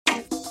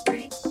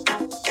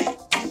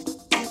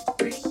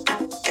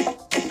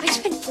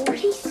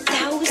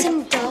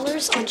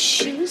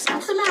shoes?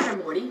 What's the matter,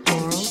 Morty?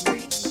 Laurel,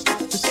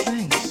 the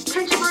Sphinx.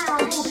 Can't you buy our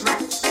whole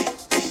dress?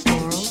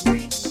 Laurel,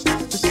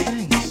 the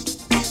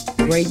Sphinx.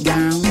 Great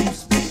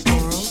gowns.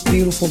 Laurel,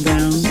 beautiful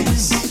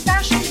gowns.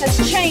 Fashion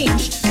has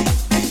changed.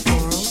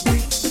 Laurel,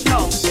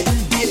 No,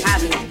 it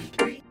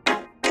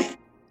hasn't.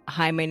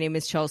 Hi, my name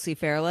is Chelsea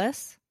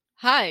Fairless.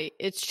 Hi,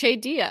 it's Che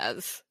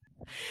Diaz.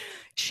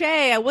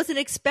 Che, I wasn't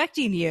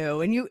expecting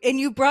you, and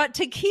you brought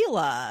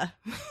tequila,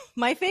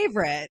 my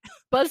favorite.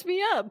 Buzz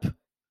me up.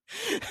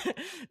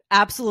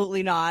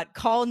 Absolutely not.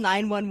 Call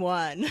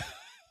 911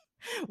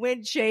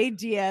 when Che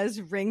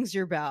Diaz rings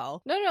your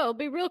bell. No, it'll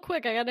be real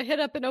quick. I gotta hit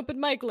up an open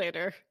mic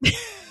later.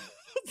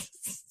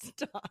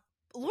 Stop.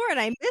 Lauren,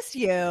 I miss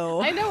you.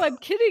 I know, I'm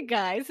kidding,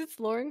 guys. It's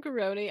Lauren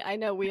Garoni. I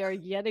know we are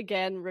yet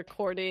again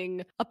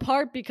recording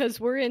apart because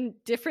we're in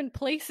different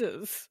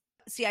places.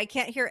 See, I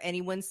can't hear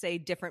anyone say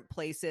different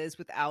places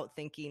without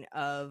thinking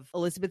of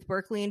Elizabeth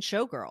Berkley and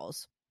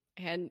Showgirls.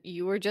 And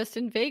you were just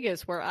in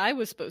Vegas, where I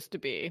was supposed to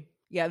be.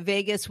 Yeah,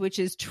 Vegas, which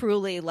is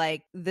truly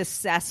like the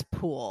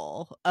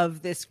cesspool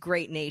of this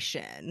great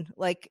nation.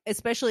 Like,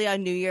 especially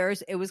on New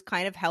Year's, it was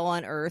kind of hell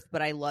on earth,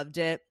 but I loved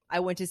it.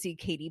 I went to see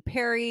Katy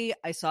Perry.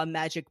 I saw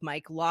Magic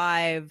Mike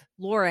live.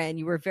 Lauren,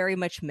 you were very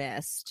much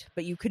missed,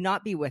 but you could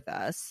not be with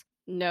us.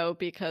 No,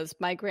 because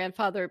my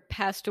grandfather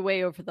passed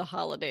away over the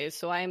holidays,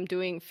 so I am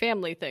doing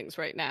family things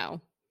right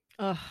now.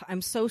 Ugh,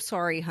 I'm so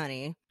sorry,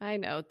 honey. I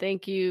know.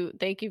 Thank you.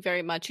 Thank you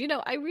very much. You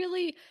know,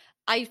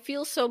 I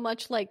feel so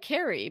much like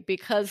Carrie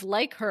because,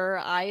 like her,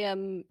 I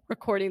am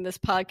recording this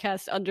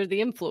podcast under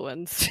the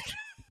influence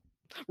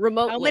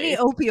remotely. How many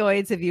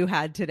opioids have you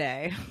had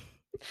today?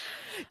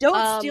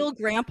 Don't steal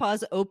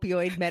Grandpa's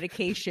opioid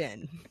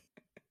medication.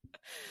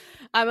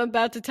 I'm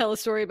about to tell a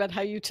story about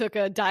how you took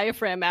a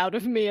diaphragm out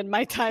of me in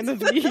my time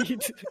of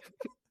need.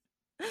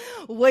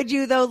 Would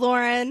you, though,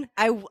 Lauren?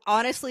 I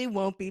honestly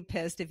won't be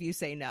pissed if you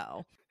say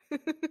no.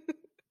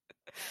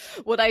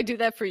 Would I do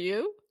that for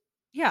you?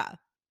 Yeah.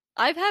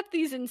 I've had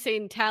these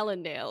insane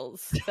talon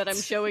nails that I'm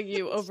showing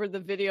you over the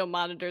video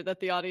monitor that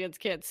the audience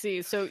can't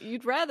see. So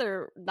you'd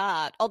rather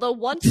not, although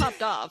one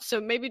popped off. So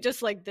maybe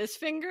just like this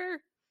finger.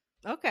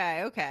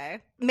 Okay.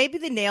 Maybe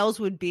the nails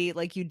would be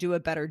like you do a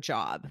better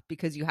job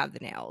because you have the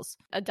nails.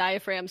 A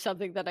diaphragm,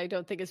 something that I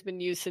don't think has been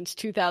used since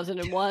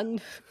 2001.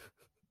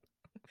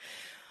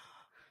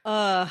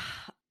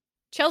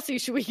 Chelsea,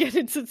 should we get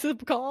into some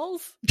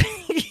calls?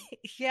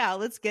 Yeah,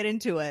 let's get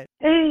into it.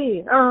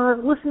 Hey,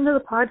 listen to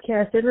the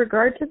podcast. In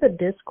regard to the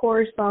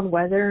discourse on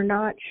whether or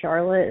not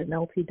Charlotte and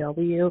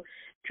LPW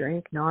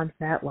drink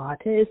non-fat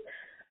lattes,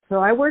 so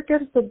I work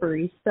as a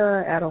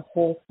barista at a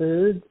Whole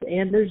Foods,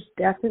 and there's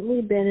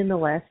definitely been in the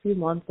last few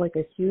months like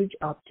a huge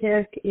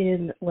uptick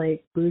in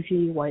like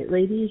bougie white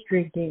ladies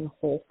drinking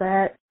whole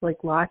fat like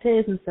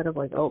lattes instead of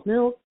like oat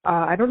milk.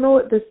 I don't know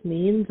what this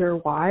means or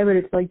why, but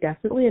it's like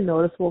definitely a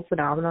noticeable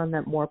phenomenon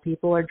that more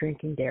people are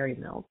drinking dairy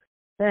milk.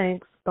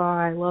 Thanks.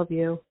 Bye. Love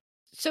you.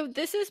 So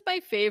this is my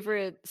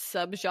favorite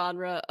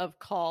subgenre of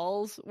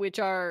calls, which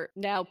are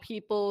now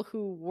people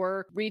who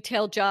work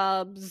retail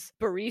jobs,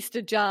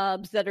 barista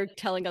jobs that are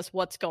telling us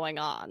what's going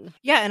on.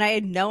 Yeah, and I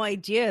had no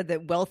idea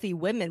that wealthy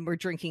women were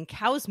drinking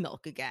cow's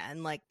milk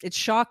again. Like, it's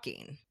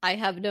shocking. I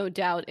have no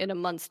doubt in a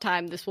month's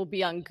time this will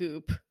be on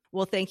Goop.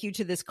 Well, thank you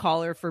to this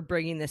caller for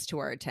bringing this to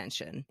our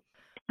attention.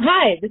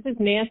 Hi, this is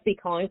Nancy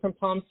calling from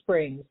Palm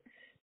Springs.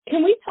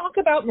 Can we talk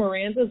about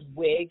Miranda's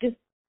wig?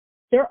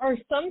 There are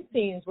some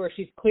scenes where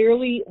she's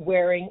clearly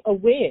wearing a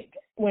wig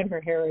when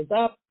her hair is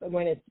up,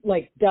 when it's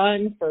like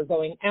done for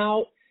going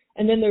out.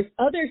 And then there's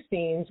other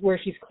scenes where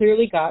she's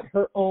clearly got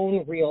her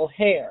own real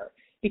hair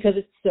because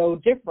it's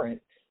so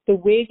different. The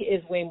wig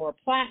is way more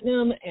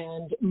platinum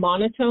and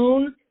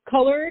monotone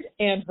colored,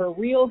 and her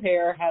real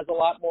hair has a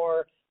lot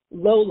more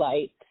low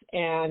lights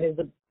and is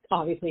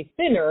obviously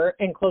thinner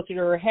and closer to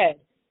her head.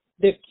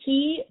 The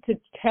key to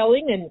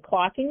telling and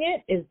clocking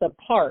it is the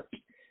part.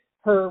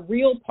 Her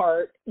real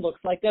part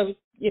looks like a,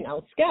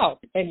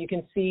 scalp, and you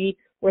can see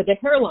where the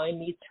hairline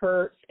meets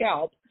her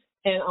scalp.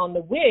 And on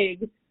the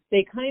wig,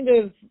 they kind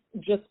of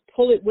just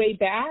pull it way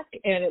back,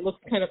 and it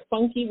looks kind of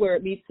funky where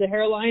it meets the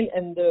hairline,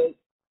 and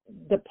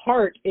the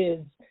part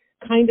is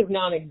kind of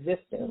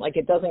non-existent, like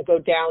it doesn't go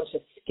down to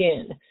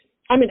skin.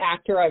 I'm an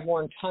actor. I've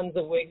worn tons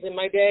of wigs in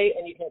my day,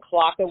 and you can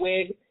clock a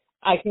wig.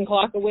 I can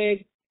clock a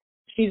wig.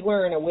 She's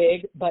wearing a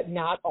wig, but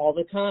not all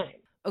the time.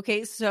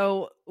 Okay,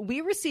 so we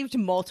received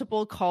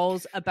multiple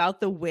calls about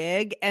the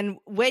wig, and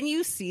when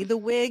you see the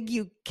wig,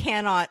 you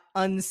cannot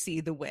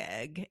unsee the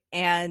wig.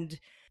 And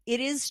it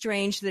is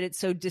strange that it's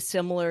so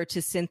dissimilar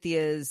to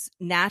Cynthia's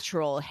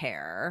natural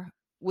hair,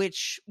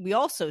 which we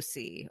also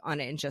see on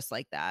it in Just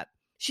Like That.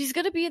 She's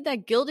going to be in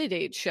that Gilded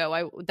Age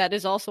show that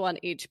is also on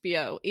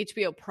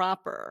HBO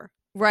proper.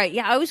 Right.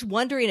 Yeah, I was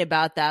wondering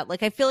about that.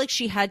 Like, I feel like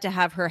she had to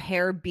have her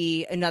hair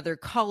be another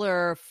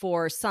color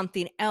for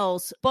something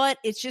else, but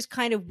it's just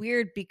kind of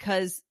weird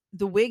because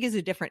the wig is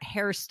a different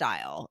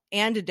hairstyle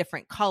and a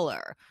different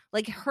color.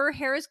 Like, her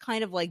hair is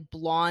kind of like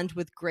blonde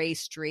with gray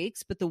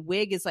streaks, but the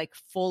wig is like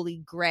fully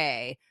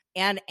gray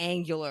and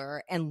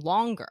angular and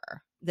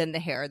longer than the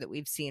hair that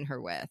we've seen her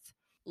with.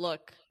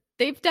 Look,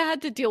 they've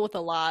had to deal with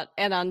a lot,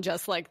 and on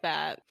Just Like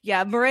That.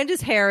 Yeah,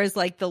 Miranda's hair is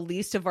like the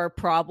least of our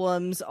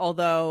problems,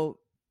 although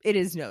it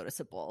is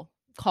noticeable.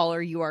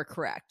 Caller, you are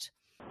correct.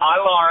 Hi,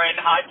 Lauren.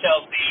 Hi,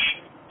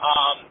 Chelsea.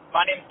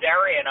 My name's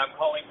Darian. I'm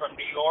calling from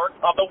New York.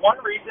 The one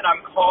reason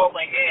I'm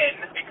calling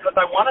in is because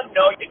I want to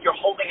know if you're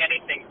holding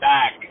anything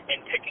back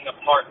in picking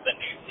apart the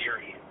new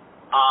series.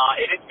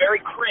 It is very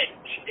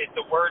cringe is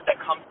the word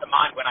that comes to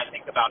mind when I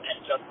think about it.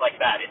 Just Like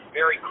That. It's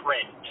very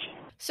cringe.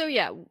 So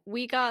yeah,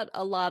 we got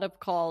a lot of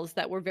calls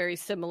that were very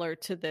similar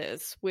to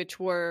this, which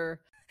were,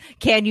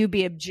 can you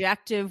be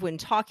objective when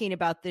talking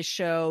about this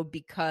show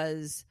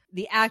because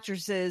the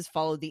actresses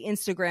follow the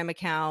Instagram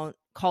account,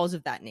 calls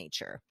of that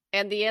nature?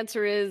 And the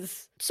answer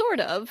is sort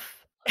of.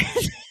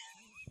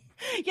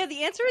 Yeah,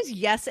 the answer is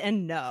yes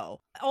and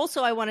no.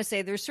 Also, I want to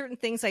say there's certain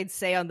things I'd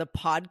say on the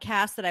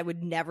podcast that I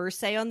would never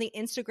say on the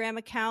Instagram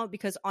account,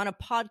 because on a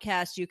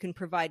podcast, you can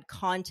provide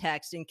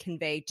context and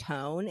convey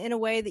tone in a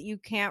way that you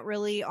can't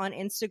really on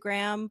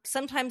Instagram.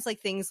 Sometimes like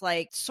things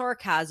like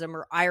sarcasm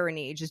or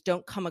irony just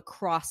don't come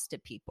across to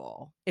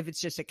people if it's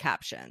just a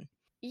caption.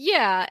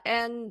 Yeah,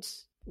 and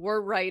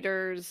we're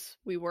writers,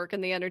 we work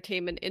in the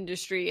entertainment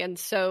industry, and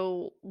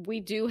so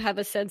we do have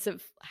a sense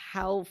of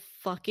how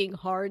fucking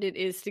hard it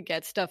is to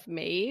get stuff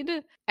made.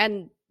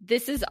 And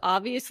this is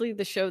obviously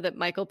the show that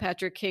Michael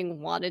Patrick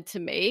King wanted to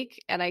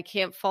make, and I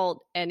can't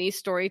fault any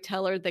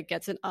storyteller that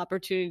gets an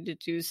opportunity to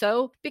do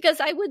so, because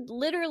I would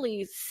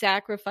literally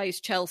sacrifice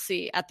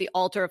Chelsea at the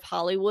altar of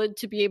Hollywood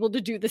to be able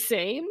to do the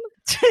same.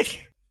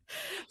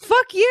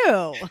 Fuck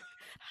you.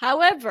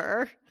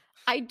 However,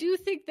 I do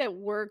think that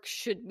work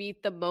should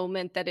meet the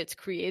moment that it's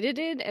created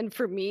in, and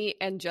for me,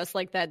 and Just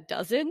Like That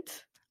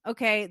doesn't.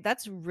 Okay,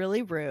 that's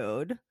really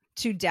rude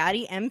to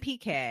Daddy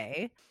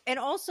MPK. And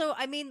also,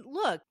 I mean,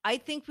 look, I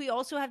think we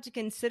also have to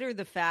consider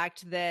the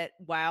fact that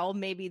while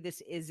maybe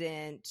this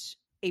isn't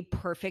a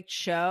perfect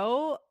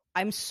show,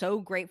 I'm so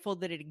grateful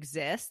that it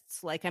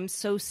exists. Like, I'm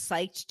so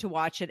psyched to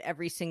watch it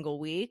every single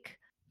week.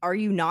 Are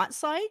you not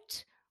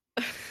psyched?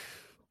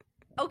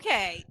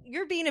 Okay,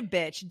 you're being a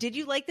bitch. Did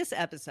you like this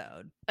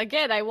episode?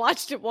 Again, I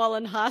watched it while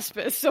in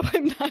hospice, so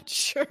I'm not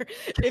sure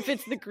if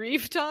it's the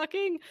grief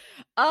talking.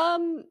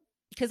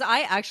 Because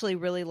I actually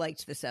really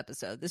liked this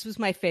episode. This was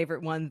my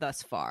favorite one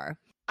thus far.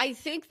 I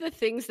think the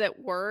things that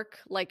work,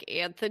 like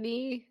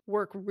Anthony,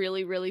 work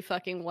really, really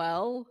fucking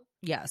well.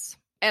 Yes.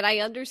 And I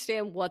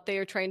understand what they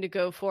are trying to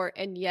go for.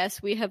 And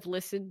yes, we have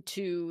listened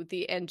to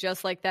the And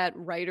Just Like That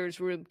Writer's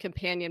Room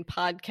Companion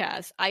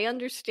podcast. I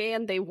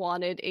understand they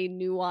wanted a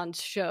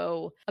nuanced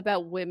show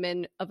about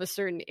women of a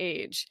certain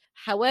age.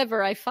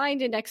 However, I find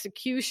in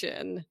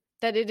execution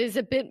that it is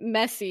a bit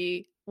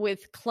messy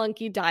with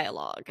clunky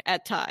dialogue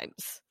at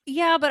times.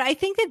 Yeah, but I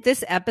think that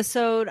this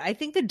episode, I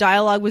think the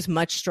dialogue was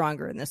much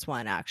stronger in this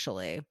one,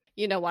 actually.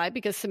 You know why?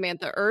 Because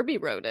Samantha Irby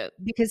wrote it.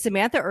 Because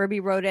Samantha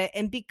Irby wrote it,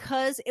 and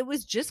because it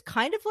was just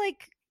kind of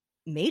like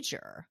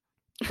major.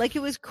 Like,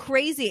 it was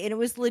crazy, and it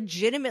was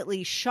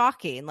legitimately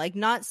shocking. Like,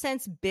 not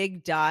since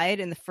Big died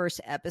in the first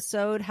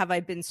episode have I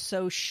been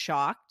so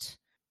shocked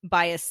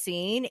by a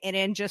scene. And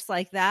in Just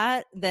Like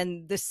That,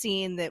 than the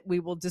scene that we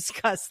will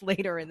discuss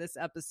later in this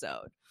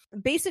episode.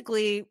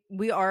 Basically,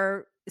 we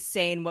are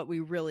saying what we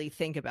really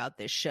think about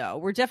this show.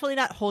 We're definitely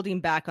not holding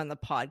back on the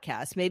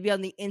podcast. Maybe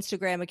on the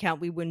Instagram account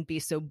we wouldn't be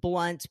so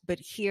blunt, but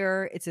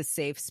here it's a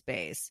safe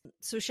space.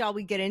 So shall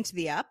we get into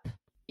the app?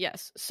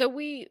 Yes. So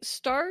we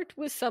start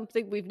with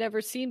something we've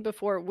never seen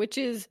before, which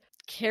is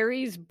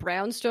Carrie's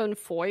brownstone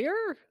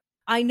foyer.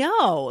 I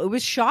know. It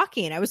was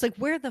shocking. I was like,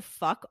 where the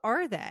fuck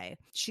are they?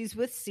 She's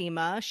with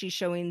Seema. She's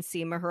showing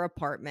Seema her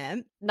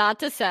apartment. Not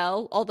to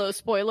sell, although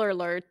spoiler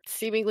alert,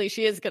 seemingly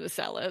she is going to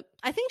sell it.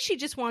 I think she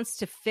just wants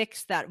to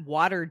fix that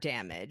water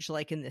damage,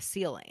 like in the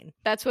ceiling.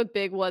 That's what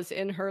big was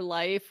in her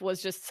life,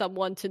 was just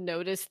someone to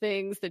notice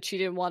things that she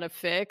didn't want to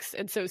fix.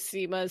 And so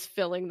Seema is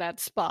filling that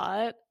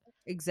spot.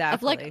 Exactly.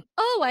 Of like,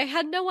 oh, I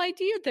had no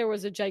idea there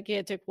was a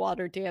gigantic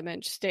water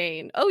damage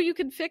stain. Oh, you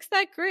can fix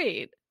that?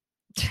 Great.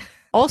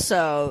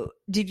 Also,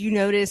 did you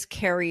notice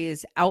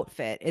Carrie's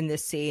outfit in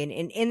this scene?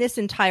 And in this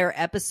entire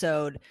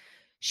episode,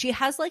 she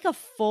has like a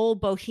full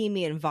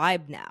bohemian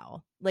vibe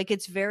now. Like,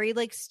 it's very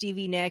like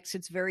Stevie Nicks.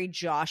 It's very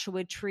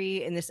Joshua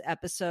Tree in this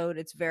episode.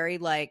 It's very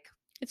like...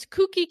 It's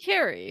kooky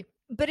Carrie.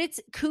 But it's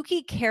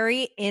kooky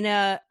Carrie in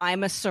a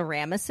I'm a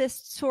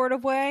ceramicist sort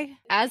of way.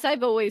 As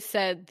I've always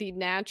said, the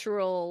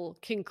natural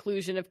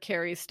conclusion of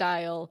Carrie's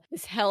style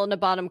is Helena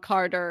Bonham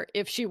Carter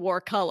if she wore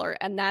color.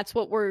 And that's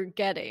what we're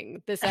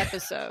getting this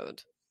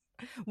episode.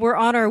 We're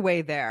on our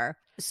way there.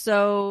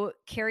 So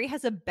Carrie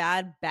has a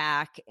bad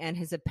back and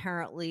has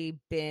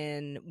apparently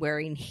been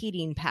wearing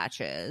heating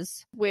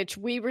patches. Which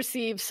we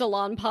received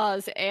Salon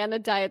Paws and a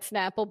Diet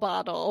Snapple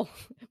bottle,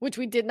 which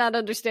we did not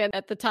understand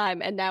at the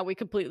time. And now we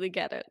completely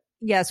get it.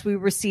 Yes, we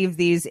received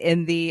these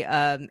in the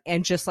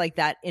and just like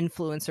that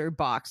influencer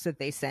box that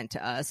they sent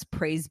to us.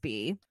 Praise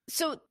be.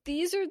 So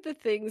these are the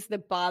things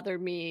that bother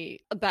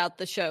me about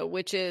the show,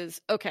 which is,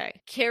 okay,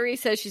 Carrie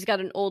says she's got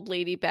an old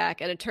lady back,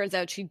 and it turns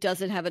out she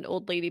doesn't have an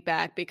old lady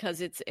back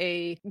because it's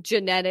a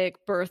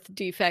genetic birth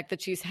defect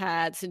that she's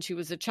had since she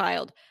was a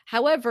child.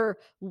 However,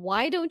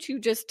 why don't you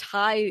just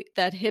tie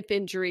that hip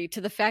injury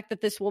to the fact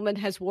that this woman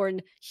has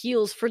worn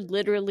heels for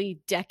literally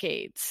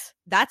decades?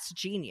 That's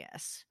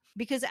genius.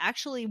 Because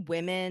actually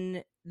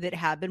women that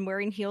have been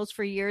wearing heels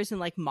for years and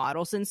like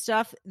models and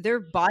stuff,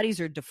 their bodies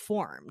are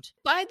deformed.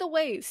 By the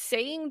way,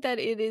 saying that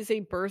it is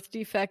a birth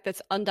defect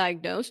that's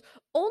undiagnosed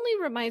only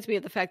reminds me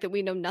of the fact that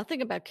we know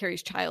nothing about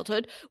Carrie's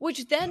childhood,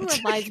 which then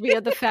reminds me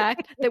of the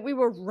fact that we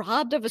were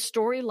robbed of a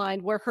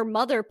storyline where her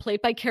mother,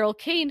 played by Carol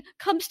Kane,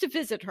 comes to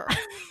visit her.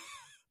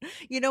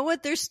 You know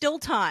what? There's still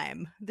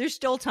time. There's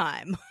still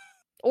time.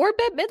 Or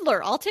Bette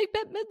Midler. I'll take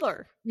Bette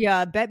Midler.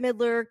 Yeah, Bette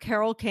Midler,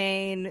 Carol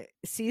Kane,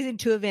 season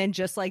 2 of And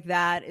Just Like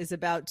That is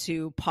about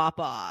to pop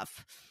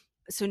off.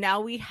 So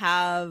now we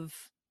have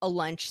a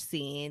lunch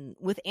scene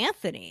with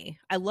Anthony.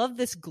 I love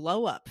this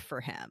glow up for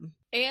him.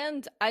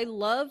 And I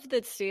love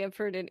that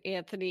Stanford and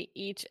Anthony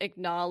each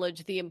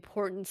acknowledge the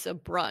importance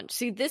of brunch.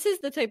 See, this is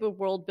the type of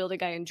world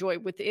building I enjoy.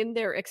 Within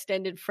their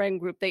extended friend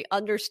group, they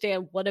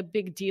understand what a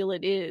big deal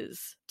it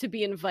is to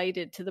be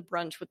invited to the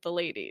brunch with the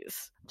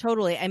ladies.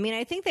 Totally. I mean,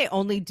 I think they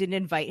only didn't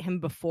invite him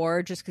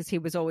before just because he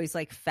was always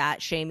like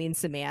fat shaming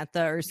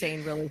Samantha or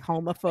saying really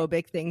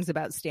homophobic things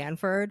about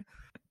Stanford.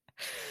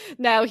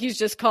 Now he's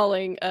just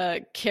calling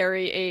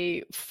Carrie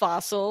a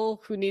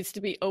fossil who needs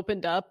to be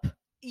opened up.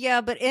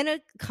 Yeah, but in a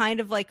kind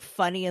of like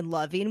funny and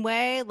loving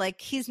way. Like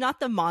he's not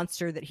the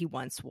monster that he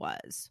once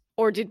was.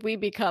 Or did we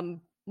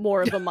become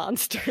more of a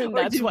monster? And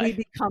Or that's did why we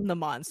become the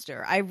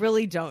monster? I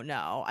really don't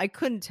know. I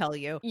couldn't tell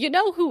you. You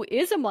know who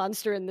is a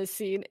monster in this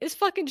scene is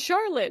fucking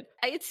Charlotte.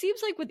 It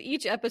seems like with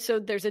each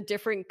episode there's a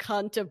different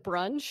cunt of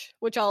brunch,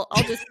 which I'll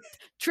just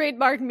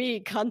trademark me,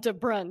 cunt of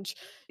brunch.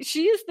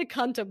 She is the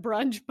cunt of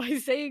brunch by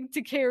saying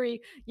to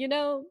Carrie, you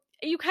know,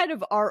 you kind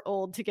of are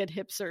old to get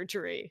hip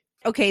surgery.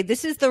 Okay,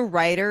 this is the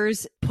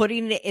writers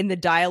putting it in the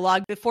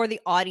dialogue before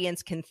the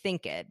audience can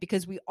think it,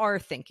 because we are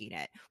thinking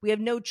it. We have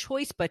no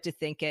choice but to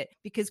think it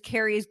because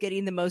Carrie is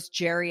getting the most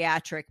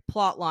geriatric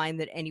plot line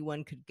that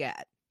anyone could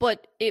get.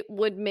 But it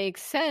would make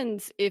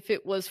sense if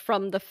it was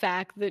from the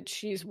fact that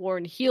she's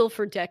worn heel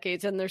for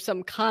decades and there's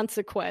some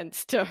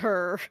consequence to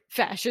her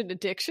fashion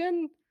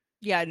addiction.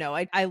 Yeah, no,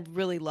 I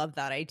really love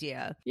that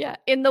idea. Yeah,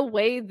 in the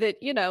way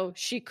that, you know,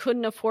 she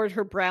couldn't afford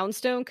her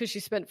brownstone because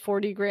she spent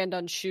 $40,000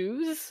 on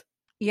shoes.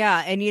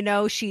 Yeah, and you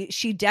know,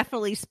 she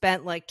definitely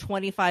spent like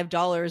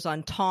 $25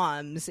 on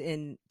Toms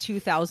in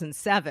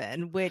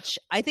 2007, which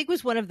I think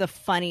was one of the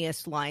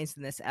funniest lines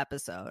in this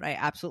episode. I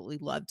absolutely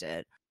loved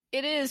it.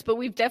 It is, but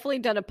we've definitely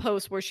done a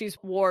post where she's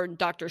worn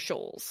Dr.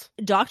 Scholl's.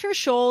 Dr.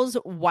 Scholl's,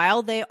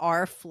 while they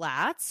are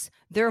flats,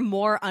 they're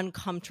more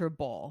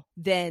uncomfortable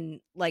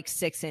than like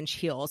 6-inch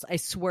heels. I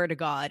swear to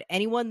God,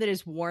 anyone that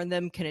has worn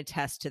them can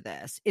attest to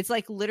this. It's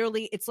like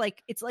literally, it's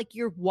like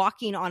you're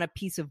walking on a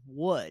piece of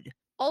wood.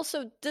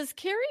 Also, does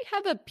Carrie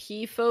have a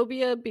pee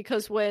phobia?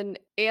 Because when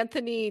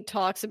Anthony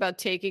talks about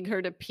taking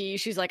her to pee,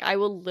 she's like, I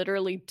will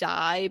literally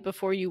die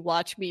before you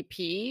watch me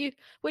pee.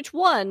 Which,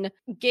 one,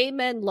 gay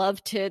men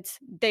love tits.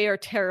 They are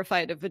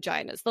terrified of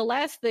vaginas. The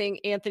last thing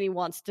Anthony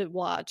wants to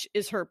watch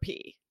is her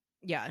pee.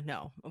 Yeah,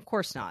 no, of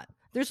course not.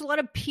 There's a lot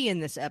of pee in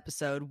this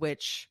episode,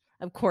 which,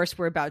 of course,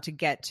 we're about to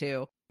get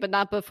to. But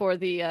not before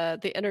the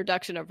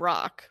introduction of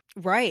Rock.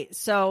 Right.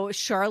 So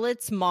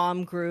Charlotte's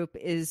mom group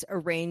is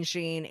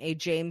arranging a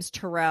James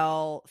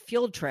Terrell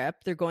field trip.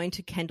 They're going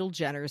to Kendall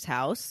Jenner's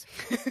house.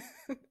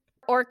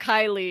 Or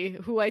Kylie,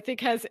 who I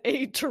think has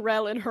a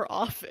Terrell in her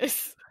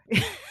office.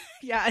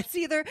 Yeah, it's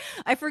either,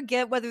 I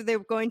forget whether they're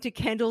going to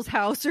Kendall's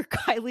house or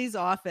Kylie's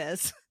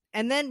office.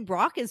 And then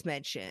Rock is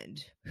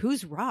mentioned.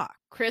 Who's Rock?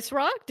 Chris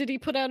Rock? Did he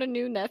put out a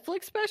new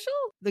Netflix special?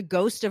 The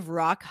ghost of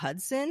Rock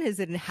Hudson has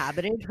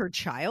inhabited her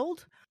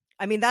child?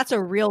 I mean, that's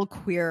a real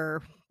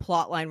queer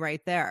plotline right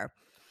there.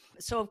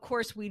 So, of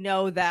course, we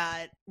know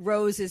that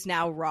Rose is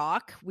now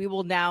Rock. We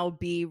will now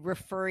be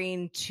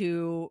referring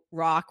to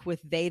Rock with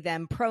they,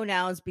 them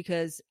pronouns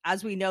because,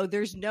 as we know,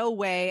 there's no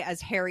way,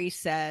 as Harry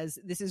says,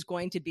 this is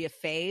going to be a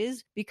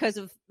phase because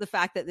of the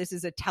fact that this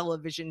is a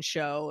television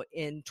show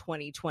in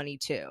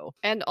 2022.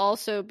 And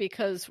also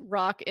because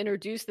Rock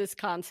introduced this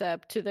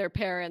concept to their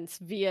parents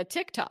via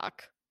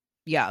TikTok.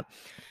 Yeah.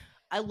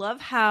 I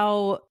love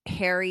how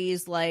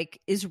Harry's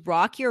like, is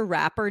Rock your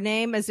rapper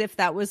name? As if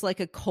that was like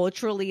a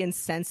culturally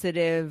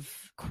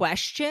insensitive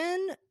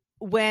question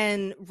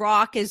when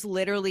Rock is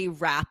literally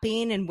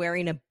rapping and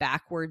wearing a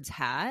backwards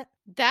hat.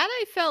 That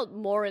I felt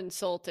more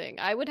insulting.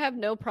 I would have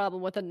no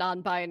problem with a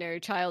non-binary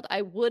child.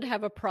 I would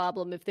have a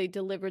problem if they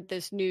delivered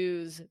this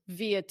news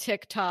via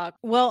TikTok.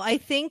 Well, I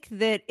think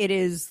that it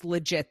is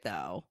legit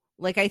though.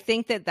 Like, I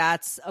think that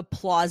that's a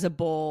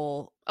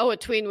plausible. Oh, a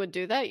tween would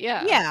do that?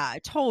 Yeah. Yeah,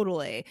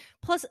 totally.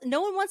 Plus,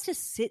 no one wants to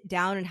sit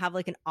down and have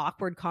like an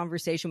awkward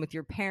conversation with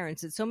your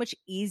parents. It's so much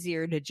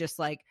easier to just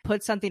like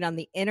put something on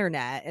the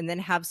internet and then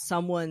have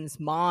someone's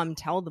mom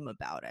tell them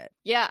about it.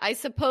 Yeah, I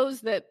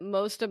suppose that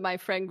most of my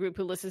friend group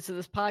who listens to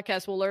this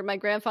podcast will learn my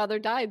grandfather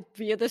died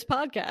via this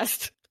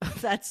podcast.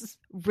 That's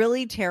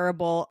really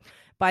terrible.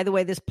 By the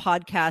way, this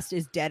podcast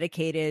is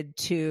dedicated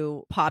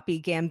to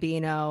Poppy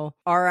Gambino,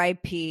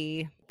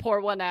 R.I.P. Pour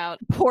one out.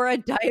 Pour a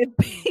Diet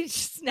Beige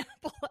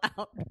Snapple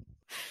out.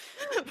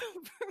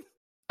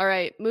 All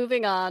right,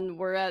 moving on.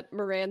 We're at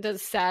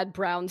Miranda's sad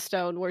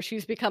brownstone where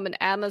she's become an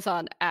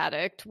Amazon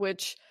addict,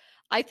 which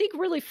I think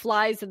really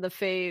flies in the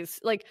face.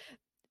 Like,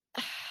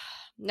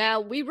 now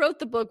we wrote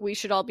the book We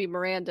Should All Be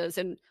Miranda's,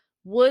 and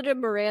would a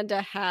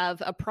Miranda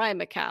have a Prime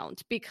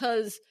account?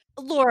 Because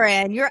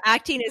Lauren, you're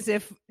acting as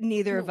if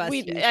neither of us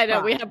use I know,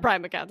 Prime. we have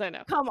Prime accounts, I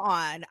know. Come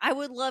on. I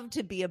would love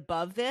to be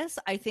above this.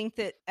 I think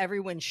that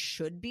everyone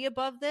should be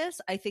above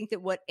this. I think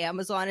that what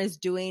Amazon is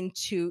doing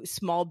to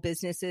small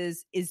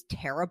businesses is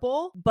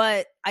terrible,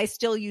 but I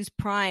still use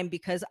Prime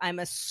because I'm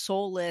a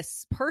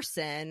soulless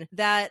person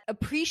that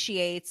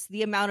appreciates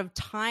the amount of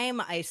time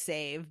I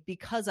save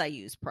because I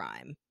use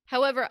Prime.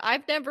 However,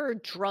 I've never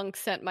drunk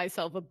sent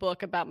myself a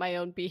book about my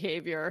own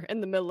behavior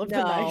in the middle of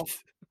the night.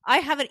 I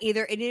haven't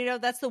either.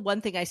 And that's the one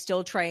thing I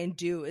still try and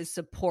do is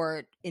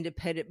support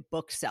independent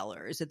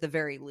booksellers at the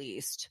very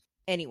least.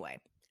 Anyway,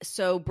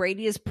 so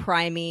Brady is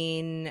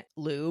priming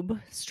lube,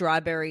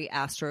 Strawberry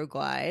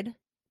Astroglide.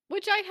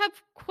 Which I have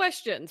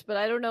questions, but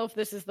I don't know if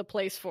this is the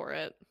place for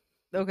it.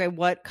 Okay,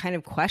 what kind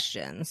of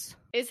questions?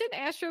 Isn't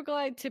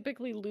Astroglide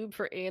typically lube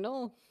for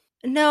anal?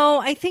 No,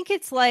 I think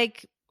it's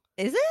like,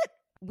 is it?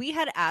 We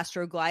had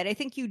Astroglide. I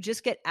think you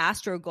just get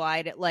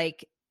Astroglide at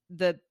like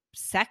the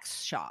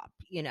sex shop,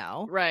 you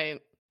know?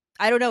 Right.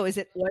 I don't know. Is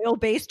it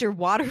oil-based or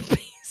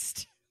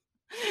water-based?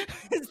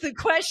 Is the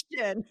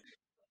question.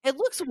 It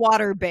looks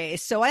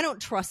water-based, so I don't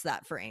trust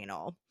that for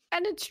anal.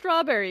 And it's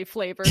strawberry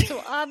flavor,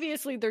 so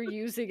obviously they're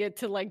using it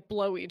to like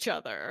blow each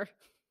other.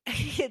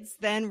 It's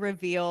then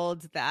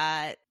revealed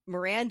that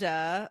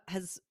Miranda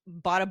has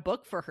bought a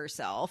book for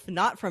herself,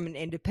 not from an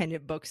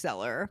independent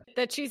bookseller.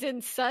 That she's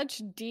in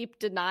such deep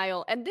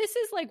denial. And this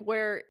is like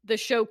where the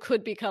show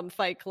could become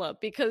Fight Club,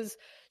 because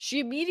she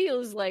immediately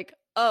was like,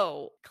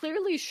 oh,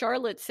 clearly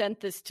Charlotte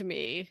sent this to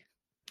me.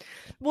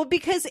 Well,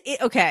 because,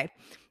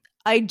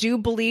 I do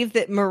believe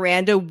that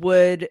Miranda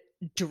would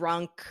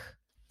drunk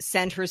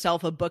send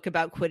herself a book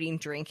about quitting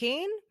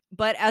drinking.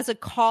 But as a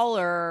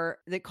caller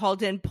that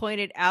called in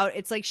pointed out,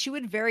 it's like she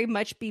would very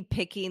much be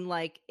picking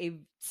like a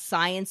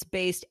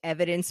science-based,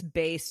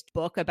 evidence-based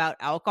book about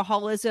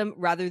alcoholism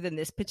rather than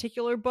this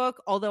particular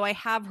book. Although I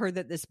have heard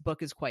that this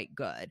book is quite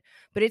good,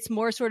 but it's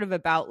more sort of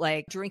about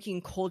like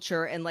drinking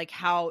culture and like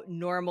how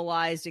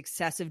normalized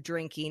excessive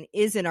drinking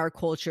is in our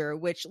culture,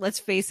 which, let's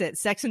face it,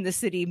 Sex and the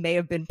City may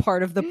have been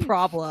part of the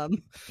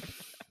problem.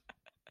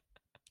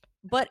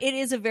 But it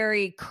is a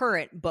very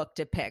current book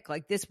to pick.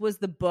 Like, this was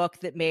the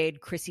book that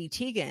made Chrissy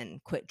Teigen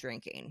quit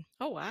drinking.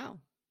 Oh, wow.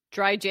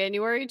 Dry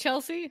January,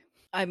 Chelsea?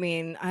 I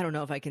mean, I don't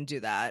know if I can do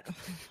that.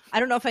 I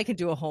don't know if I can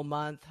do a whole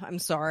month. I'm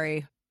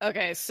sorry.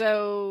 Okay,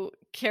 so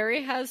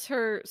Carrie has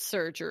her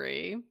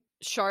surgery.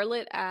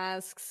 Charlotte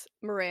asks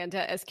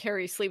Miranda as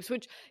Carrie sleeps,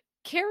 which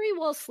Carrie,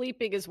 while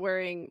sleeping, is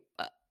wearing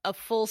a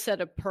full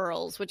set of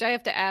pearls, which I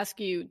have to ask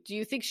you, do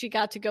you think she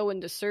got to go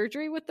into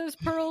surgery with those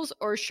pearls,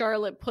 or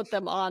Charlotte put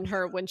them on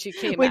her when she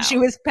came when out? she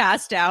was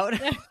passed out?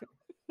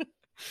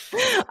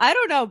 I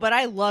don't know, but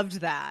I loved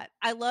that.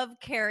 I love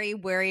Carrie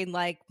wearing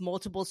like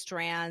multiple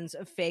strands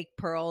of fake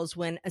pearls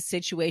when a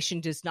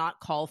situation does not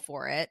call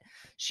for it.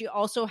 She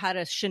also had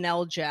a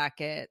Chanel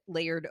jacket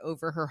layered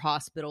over her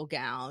hospital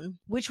gown,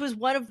 which was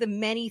one of the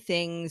many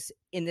things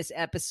in this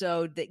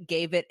episode that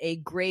gave it a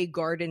Grey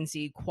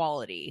Gardens-y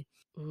quality.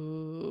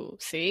 Ooh,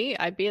 see,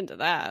 I'd be into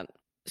that.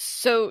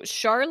 So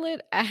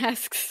Charlotte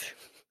asks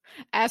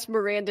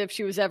Miranda if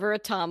she was ever a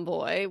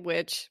tomboy,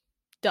 which,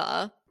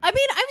 duh. I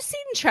mean, I've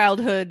seen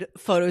childhood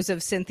photos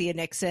of Cynthia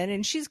Nixon,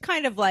 and she's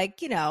kind of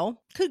like, you know,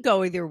 could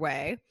go either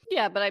way.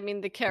 Yeah, but I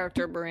mean, the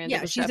character Miranda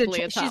was she's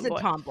definitely a tomboy. She's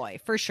a tomboy,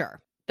 for sure.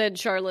 Then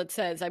Charlotte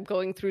says, I'm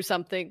going through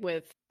something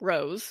with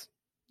Rose,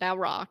 now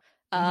Rock.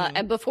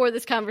 And before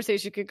this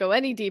conversation could go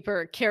any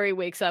deeper, Carrie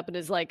wakes up and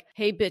is like,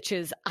 hey,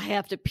 bitches, I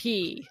have to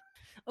pee.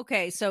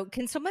 Okay, so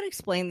can someone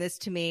explain this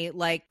to me?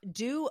 Like,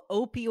 do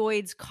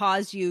opioids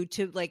cause you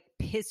to, like,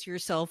 piss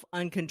yourself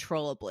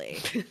uncontrollably?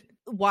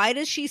 Why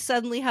does she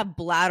suddenly have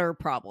bladder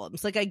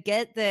problems? Like, I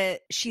get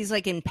that she's,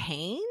 like, in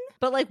pain,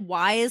 but, like,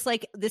 why is,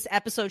 like, this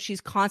episode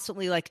she's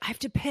constantly like, I have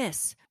to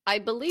piss? I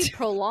believe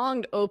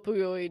prolonged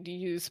opioid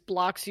use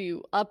blocks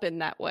you up in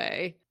that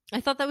way. I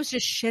thought that was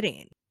just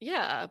shitting.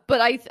 Yeah,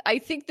 but I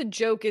think the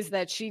joke is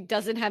that she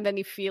doesn't have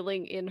any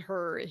feeling in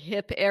her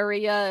hip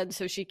area, and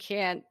so she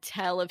can't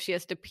tell if she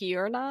has to pee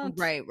or not.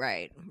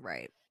 Right.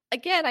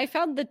 Again, I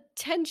found the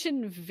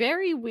tension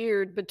very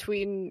weird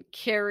between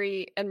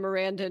Carrie and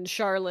Miranda and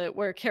Charlotte,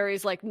 where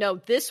Carrie's like, no,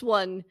 this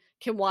one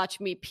can watch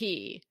me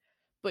pee.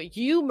 but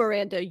you,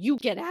 Miranda, you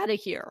get out of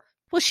here.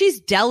 Well, she's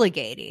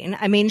delegating.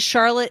 I mean,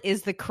 Charlotte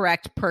is the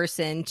correct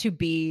person to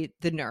be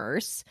the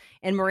nurse,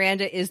 and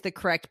Miranda is the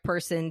correct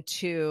person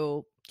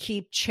to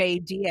keep Che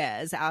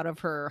Diaz out of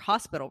her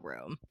hospital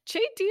room. Che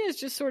Diaz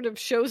just sort of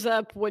shows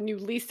up when you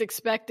least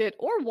expect it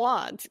or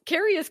want.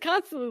 Carrie is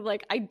constantly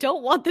like, I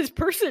don't want this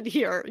person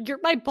here. You're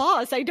my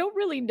boss. I don't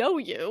really know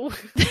you.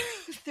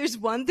 There's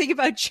one thing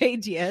about Che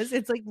Diaz.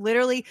 It's like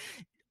literally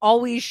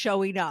always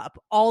showing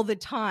up all the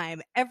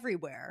time,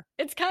 everywhere.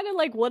 It's kind of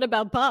like, what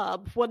about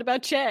Bob? What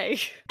about Che?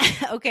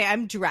 Okay,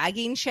 I'm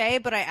dragging Che,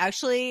 but I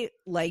actually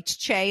liked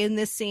Che in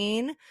this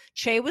scene.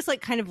 Che was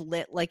like kind of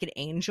lit like an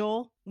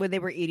angel when they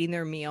were eating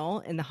their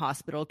meal in the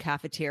hospital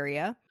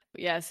cafeteria.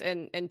 Yes,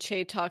 and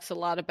Che talks a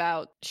lot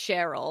about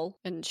Cheryl,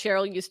 and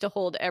Cheryl used to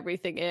hold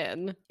everything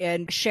in.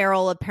 And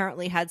Cheryl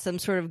apparently had some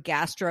sort of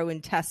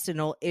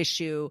gastrointestinal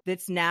issue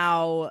that's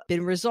now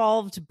been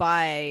resolved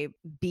by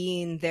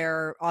being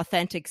their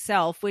authentic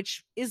self,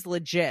 which is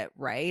legit,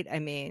 right? I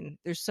mean,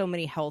 there's so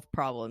many health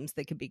problems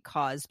that could be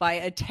caused by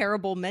a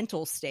terrible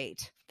mental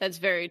state. That's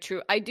very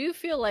true. I do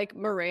feel like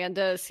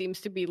Miranda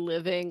seems to be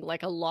living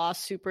like a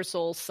Lost Super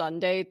Soul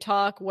Sunday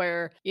talk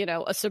where, you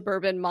know, a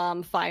suburban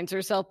mom finds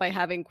herself by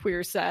having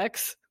queer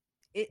sex.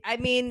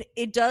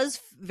 It does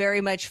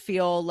very much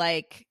feel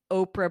like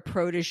Oprah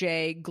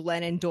protege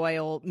Glennon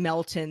Doyle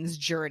Melton's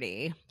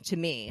journey to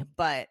me.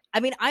 But I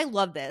mean, I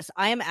love this.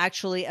 I am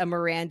actually a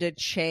Miranda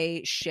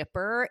Che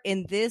shipper.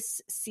 In this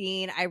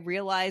scene, I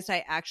realized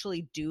I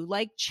actually do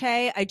like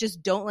Che. I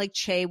just don't like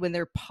Che when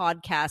they're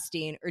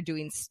podcasting or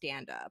doing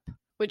stand-up.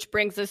 Which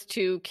brings us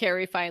to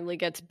Carrie finally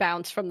gets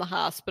bounced from the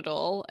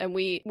hospital. And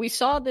we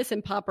saw this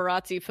in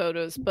paparazzi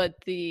photos, but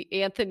the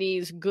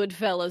Anthony's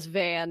Goodfellas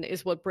van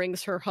is what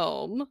brings her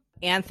home.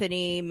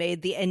 Anthony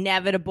made the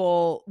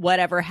inevitable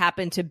whatever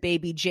happened to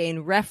Baby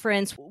Jane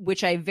reference,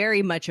 which I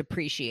very much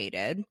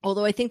appreciated.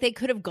 Although I think they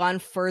could have gone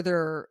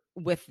further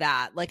with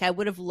that. Like, I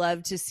would have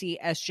loved to see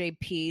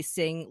SJP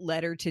sing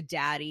Letter to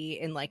Daddy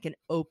in like an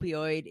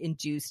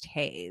opioid-induced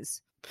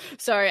haze.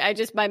 Sorry,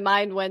 my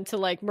mind went to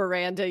like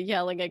Miranda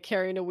yelling at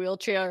Carrie in a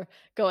wheelchair,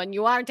 going,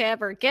 "You aren't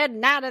ever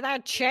getting out of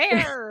that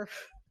chair."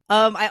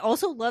 I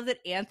also love that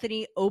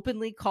Anthony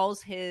openly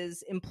calls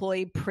his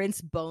employee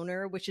Prince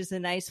Boner, which is a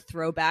nice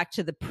throwback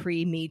to the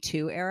pre-Me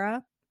Too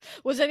era.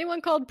 Was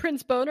anyone called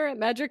Prince Boner at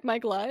Magic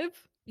Mike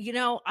Live? You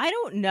know, I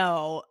don't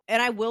know. And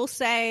I will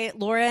say,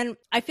 Lauren,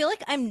 I feel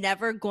like I'm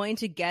never going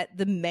to get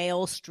the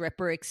male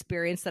stripper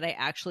experience that I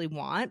actually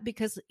want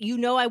because, you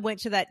know, I went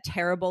to that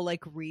terrible,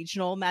 like,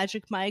 regional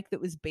Magic Mike that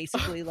was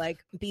basically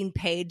like being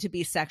paid to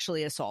be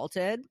sexually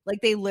assaulted. Like,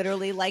 they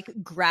literally like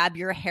grab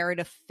your hair in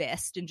a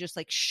fist and just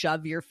like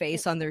shove your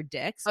face on their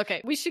dicks.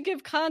 Okay, we should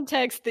give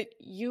context that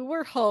you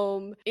were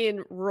home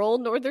in rural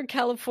Northern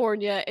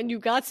California and you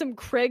got some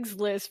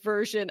Craigslist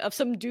version of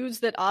some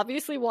dudes that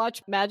obviously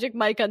watch Magic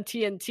Mike on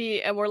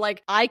TNT and we're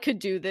like, I could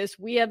do this.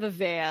 We have a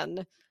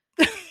van.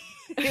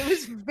 It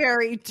was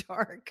very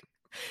dark.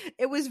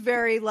 It was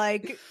very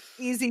like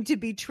easy to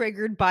be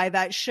triggered by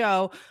that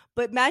show.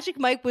 But Magic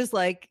Mike was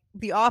like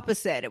the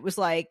opposite. It was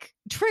like,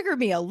 trigger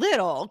me a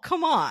little.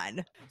 Come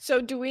on.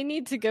 So do we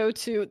need to go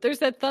to, there's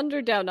that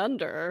Thunder Down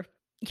Under.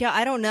 Yeah,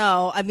 I don't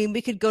know. I mean,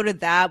 we could go to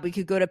that. We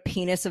could go to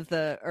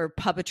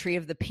Puppetry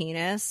of the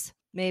Penis,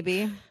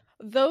 maybe.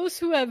 Those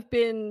who have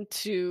been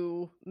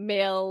to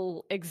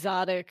male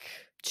exotic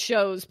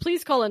shows,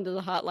 please call into the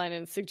hotline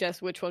and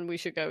suggest which one we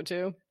should go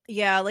to.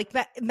 Yeah, like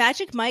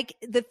Magic Mike,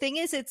 the thing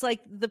is, it's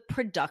like the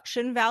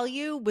production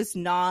value was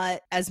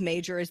not as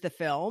major as the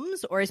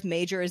films or as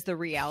major as the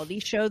reality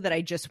show that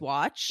I just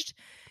watched.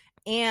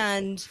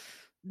 And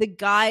the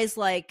guys,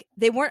 like,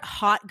 they weren't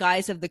hot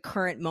guys of the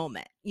current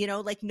moment, you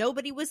know, like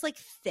nobody was like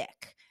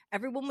thick.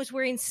 Everyone was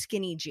wearing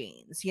skinny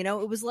jeans. You know,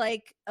 it was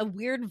like a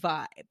weird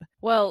vibe.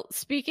 Well,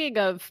 speaking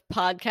of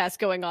podcasts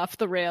going off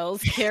the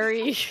rails,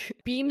 Carrie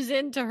beams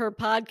into her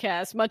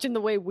podcast, much in the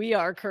way we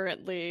are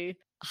currently,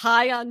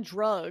 high on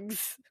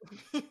drugs,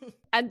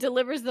 and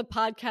delivers the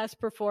podcast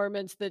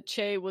performance that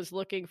Che was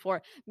looking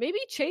for. Maybe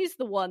Che's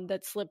the one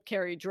that slipped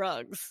Carrie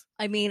drugs.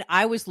 I mean,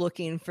 I was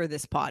looking for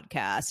this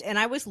podcast, and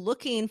I was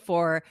looking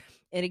for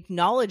an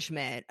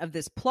acknowledgement of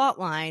this plot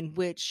line,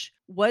 which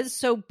was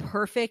so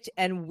perfect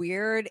and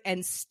weird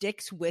and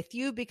sticks with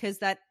you because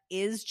that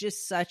is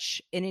just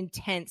such an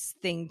intense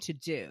thing to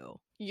do.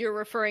 You're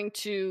referring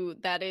to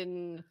that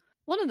in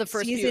one of the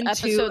first season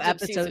few episodes 2, of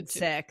episode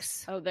season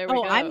 6. Oh, there we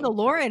go. I'm the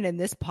Lauren in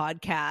this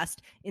podcast.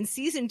 In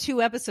season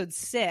 2, episode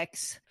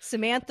 6,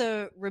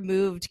 Samantha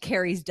removed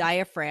Carrie's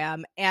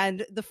diaphragm.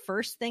 And the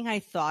first thing I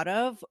thought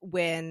of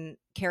when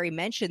Carrie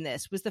mentioned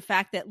this was the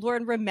fact that,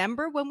 Lauren,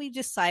 remember when we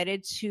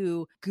decided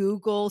to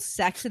Google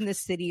Sex in the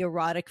City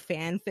erotic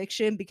fan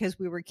fiction because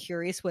we were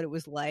curious what it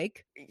was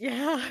like?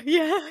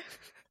 Yeah.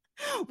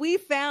 We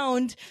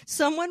found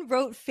someone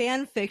wrote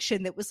fan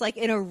fiction that was like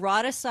an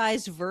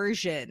eroticized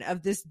version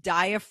of this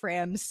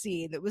diaphragm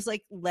scene that was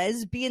like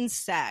lesbian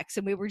sex,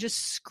 and we were just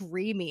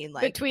screaming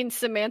like between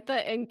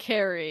Samantha and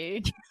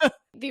Carrie.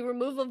 The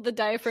removal of the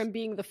diaphragm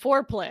being the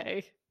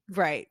foreplay.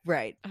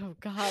 Right. Oh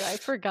God, I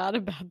forgot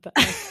about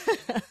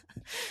that.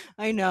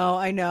 I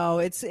know.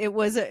 It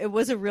was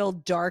a real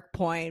dark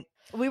point.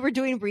 We were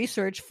doing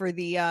research for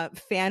the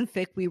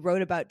fanfic we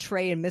wrote about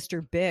Trey and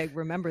Mr. Big.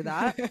 Remember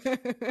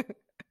that?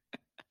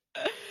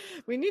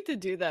 We need to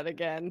do that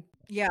again.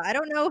 Yeah, I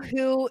don't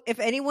know if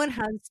anyone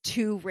has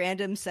two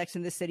random Sex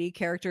in the City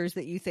characters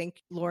that you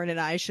think Lauren and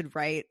I should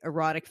write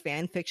erotic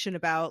fan fiction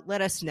about,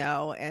 let us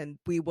know and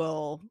we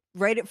will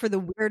write it for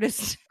the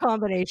weirdest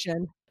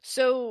combination.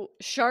 So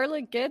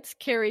Charlotte gets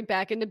Carrie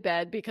back into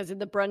bed because in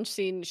the brunch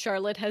scene,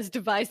 Charlotte has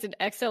devised an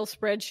Excel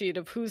spreadsheet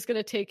of who's going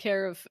to take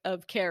care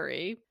of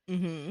Carrie.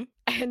 Mm-hmm.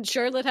 And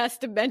Charlotte has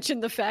to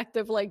mention the fact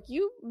of like,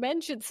 you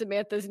mentioned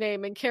Samantha's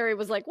name. And Carrie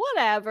was like,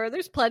 whatever,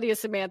 there's plenty of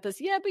Samanthas.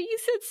 Yeah, but you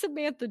said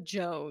Samantha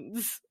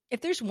Jones.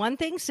 If there's one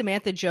thing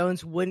Samantha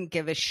Jones wouldn't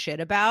give a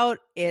shit about,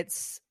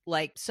 it's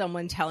like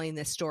someone telling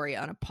this story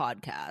on a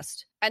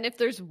podcast. And if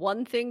there's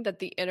one thing that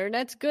the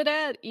internet's good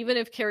at, even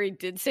if Carrie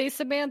did say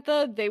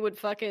Samantha, they would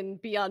fucking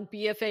be on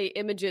BFA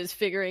images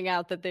figuring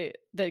out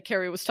that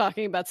Carrie was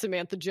talking about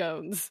Samantha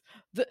Jones,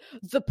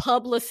 the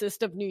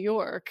publicist of New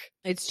York.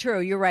 It's true.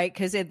 You're right.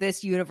 Because in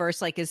this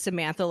universe, like, is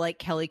Samantha like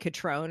Kelly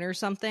Catrone or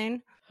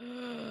something?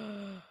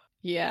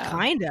 Yeah.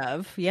 Kind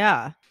of.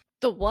 Yeah.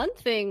 The one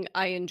thing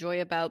I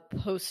enjoy about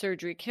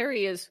post-surgery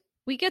Carrie is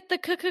we get the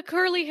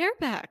curly hair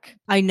back.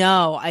 I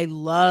know. I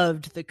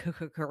loved the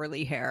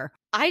curly hair.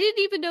 I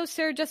didn't even know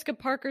Sarah Jessica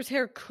Parker's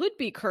hair could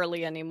be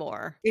curly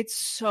anymore. It's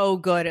so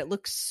good. It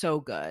looks so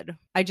good.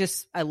 I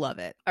love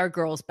it. Our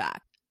girl's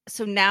back.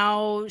 So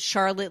now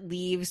Charlotte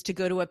leaves to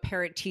go to a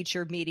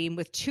parent-teacher meeting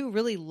with two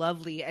really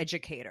lovely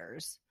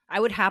educators. I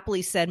would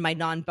happily send my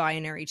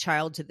non-binary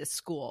child to this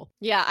school.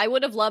 Yeah, I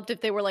would have loved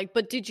if they were like,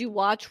 but did you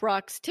watch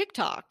Rock's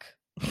TikTok?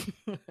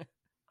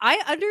 I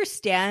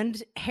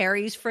understand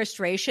Harry's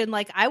frustration.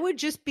 Like, I would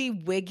just be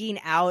wigging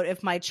out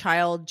if my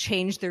child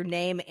changed their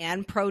name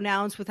and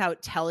pronouns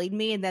without telling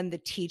me, and then the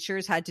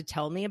teachers had to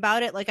tell me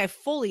about it. Like, I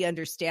fully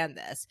understand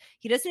this.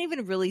 He doesn't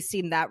even really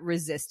seem that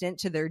resistant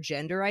to their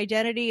gender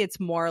identity. It's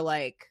more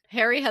like...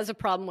 Harry has a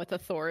problem with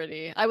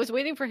authority. I was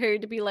waiting for Harry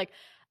to be like,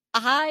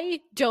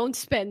 I don't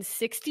spend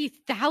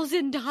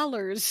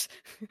 $60,000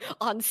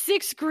 on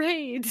 6th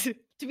grade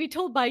to be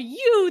told by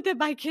you that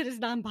my kid is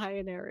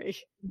non-binary.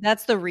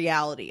 That's the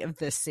reality of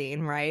this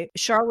scene, right?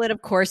 Charlotte,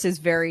 of course, is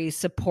very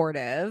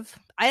supportive.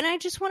 And I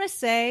just want to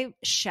say,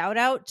 shout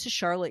out to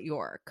Charlotte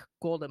York,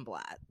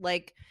 Goldenblatt.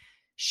 Like,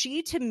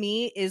 she to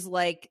me is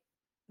like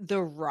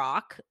the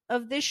Rock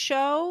of this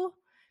show,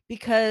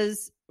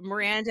 because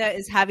Miranda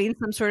is having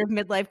some sort of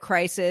midlife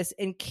crisis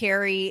and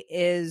Carrie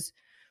is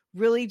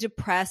really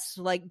depressed,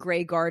 like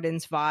Grey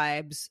Gardens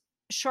vibes.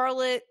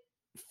 Charlotte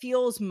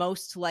feels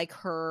most like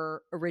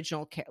her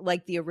original,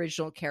 like the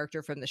original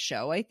character from the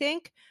show, I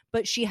think,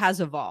 but she has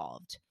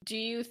evolved. Do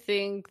you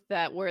think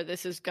that where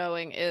this is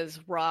going is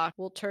Rock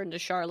will turn to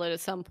Charlotte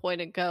at some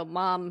point and go,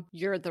 Mom,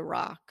 you're the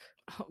Rock?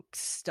 Oh,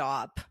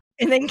 stop.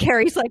 And then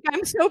Carrie's like,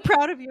 I'm so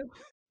proud of you.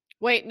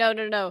 Wait,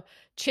 no.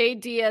 Che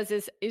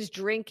Diaz is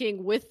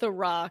drinking with the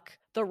Rock.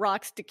 The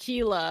Rock's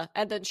tequila,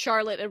 and then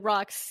Charlotte and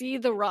Rock see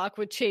the Rock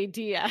with Che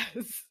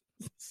Diaz.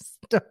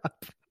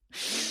 Stop.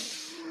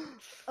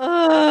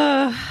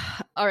 All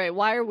right,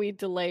 why are we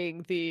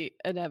delaying the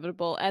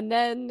inevitable? And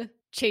then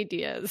Che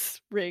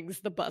Diaz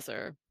rings the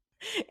buzzer.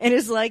 And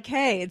is like,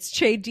 hey, it's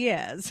Che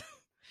Diaz.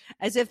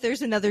 As if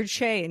there's another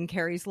Che in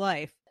Carrie's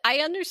life.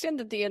 I understand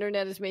that the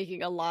internet is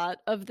making a lot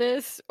of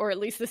this, or at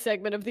least the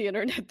segment of the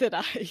internet that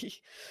I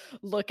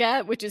look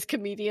at, which is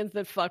comedians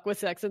that fuck with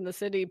Sex in the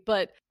City.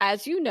 But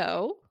as you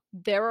know,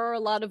 there are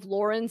a lot of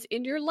Laurens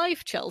in your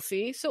life,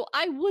 Chelsea. So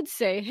I would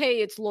say,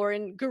 hey, it's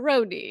Lauren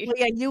Garoni. Well,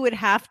 yeah, you would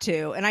have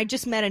to. And I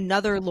just met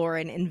another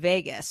Lauren in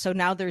Vegas. So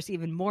now there's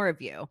even more of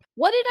you.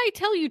 What did I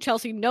tell you,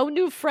 Chelsea? No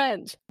new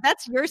friends.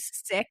 That's your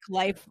sick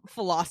life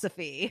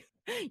philosophy.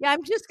 Yeah,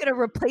 I'm just going to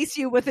replace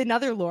you with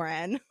another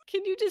Lauren.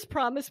 Can you just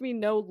promise me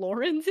no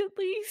Laurens at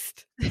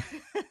least?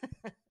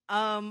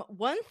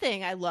 One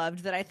thing I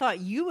loved that I thought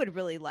you would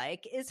really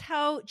like is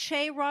how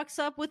Che rocks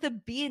up with a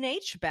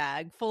B&H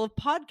bag full of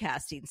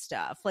podcasting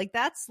stuff. Like,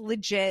 that's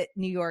legit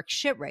New York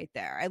shit right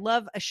there. I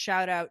love a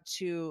shout out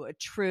to a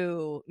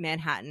true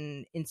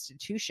Manhattan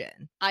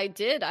institution. I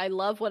did. I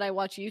love when I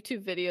watch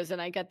YouTube videos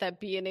and I get that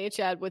B&H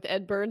ad with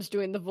Ed Burns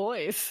doing the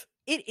voice.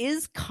 It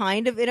is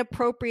kind of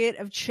inappropriate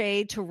of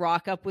Che to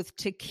rock up with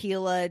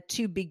tequila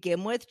to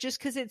begin with, just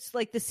because it's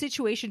like the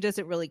situation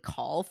doesn't really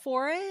call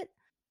for it.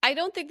 I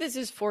don't think this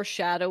is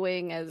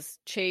foreshadowing as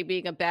Che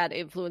being a bad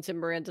influence in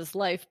Miranda's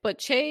life, but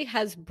Che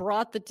has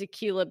brought the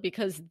tequila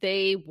because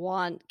they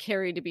want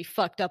Carrie to be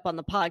fucked up on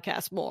the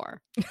podcast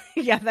more.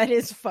 Yeah, that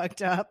is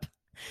fucked up.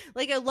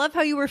 Like, I love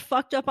how you were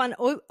fucked up on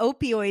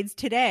opioids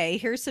today.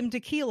 Here's some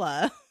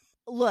tequila.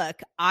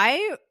 Look,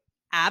 I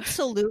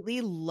absolutely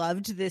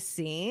loved this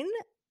scene.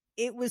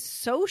 it was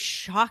so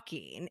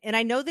shocking. And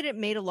I know that it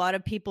made a lot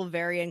of people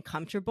very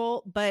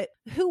uncomfortable, but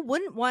who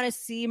wouldn't want to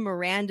see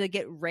Miranda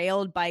get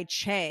railed by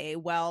Che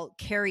while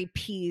Carrie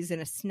pees in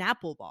a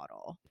Snapple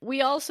bottle?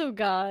 We also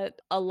got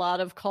a lot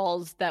of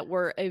calls that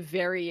were a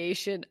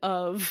variation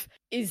of,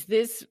 is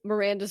this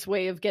Miranda's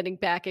way of getting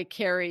back at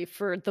Carrie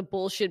for the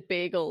bullshit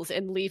bagels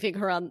and leaving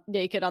her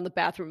naked on the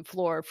bathroom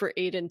floor for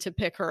Aiden to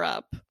pick her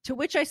up? To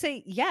which I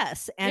say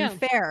yes, and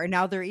fair.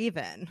 Now they're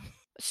even.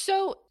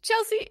 So,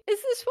 Chelsea,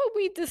 is this what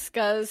we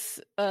discuss?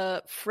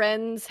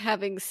 Friends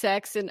having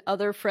sex in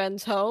other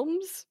friends'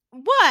 homes?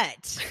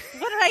 What?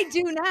 What did I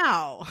do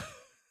now?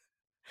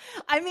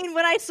 I mean,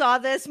 when I saw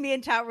this, me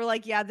and Tat were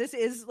like, yeah, this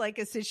is like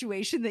a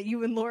situation that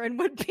you and Lauren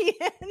would be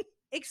in.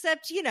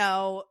 Except, you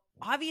know,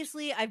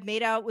 obviously I've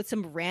made out with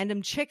some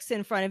random chicks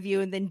in front of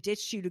you and then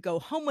ditched you to go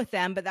home with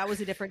them, but that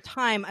was a different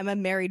time. I'm a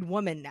married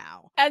woman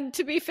now. And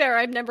to be fair,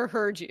 I've never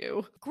heard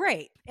you.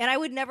 Great. And I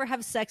would never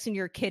have sex in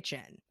your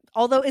kitchen.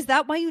 Although, is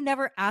that why you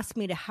never asked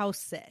me to house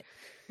sit?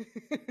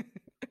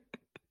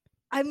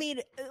 I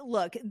mean,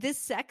 look, this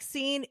sex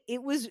scene,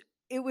 it was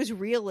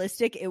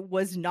realistic. It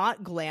was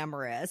not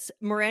glamorous.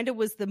 Miranda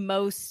was the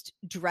most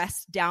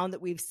dressed down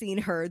that we've seen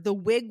her. The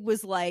wig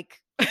was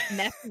like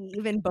messy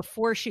even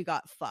before she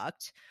got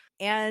fucked.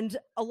 And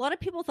a lot of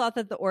people thought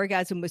that the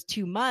orgasm was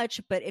too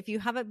much, but if you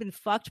haven't been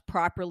fucked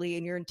properly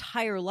in your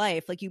entire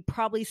life, like you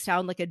probably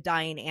sound like a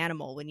dying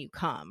animal when you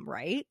come,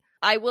 right?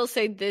 I will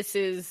say this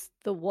is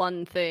the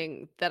one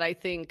thing that I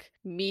think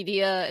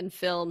media and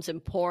films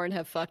and porn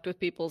have fucked with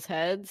people's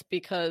heads,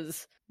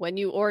 because when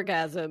you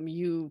orgasm,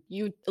 you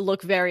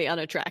look very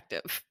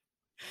unattractive.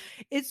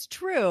 It's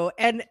true.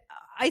 And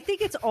I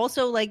think it's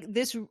also like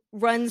this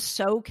runs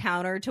so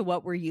counter to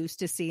what we're used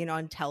to seeing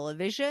on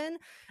television,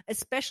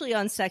 especially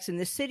on Sex and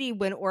the City,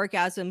 when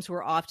orgasms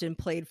were often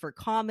played for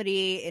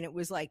comedy, and it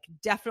was like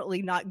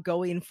definitely not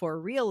going for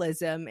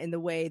realism in the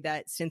way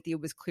that Cynthia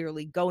was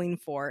clearly going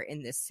for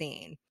in this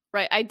scene.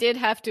 Right. I did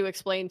have to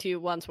explain to you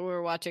once when we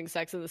were watching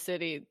Sex and the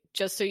City,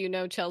 just so you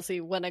know, Chelsea,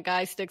 when a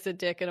guy sticks a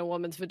dick in a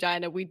woman's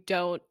vagina, we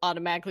don't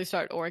automatically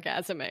start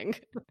orgasming.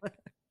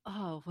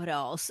 Oh, what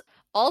else?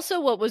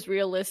 Also, what was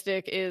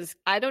realistic is,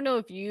 I don't know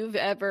if you've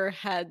ever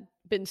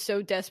been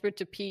so desperate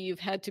to pee, you've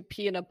had to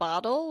pee in a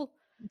bottle.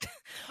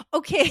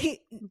 Okay.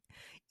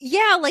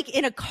 Yeah, like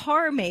in a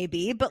car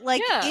maybe, but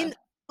like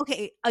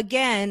okay,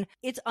 again,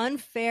 it's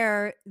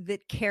unfair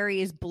that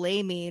Carrie is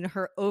blaming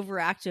her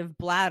overactive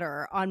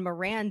bladder on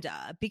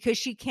Miranda because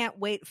she can't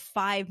wait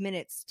 5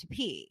 minutes to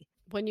pee.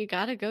 When you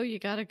gotta go, you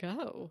gotta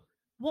go.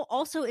 Well,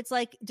 also, it's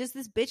like, does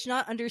this bitch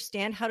not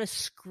understand how to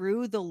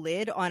screw the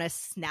lid on a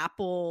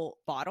Snapple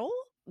bottle?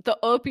 The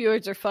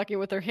opioids are fucking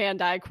with her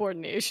hand-eye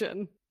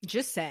coordination.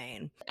 Just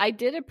saying. I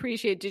did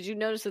you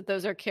notice that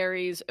those are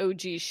Carrie's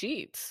OG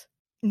sheets?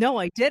 No,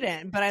 I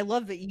didn't, but I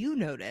love that you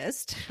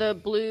noticed. The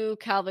blue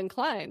Calvin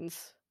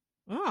Kleins.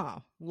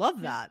 Oh,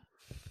 love that.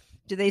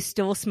 Do they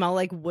still smell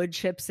like wood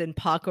chips and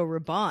Paco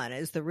Rabanne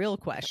is the real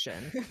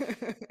question.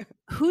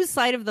 Whose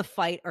side of the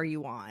fight are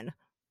you on,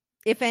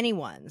 if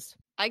anyone's?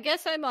 I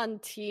guess I'm on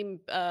team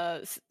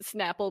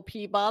Snapple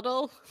pee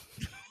bottle.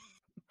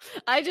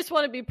 I just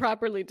want to be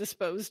properly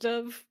disposed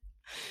of.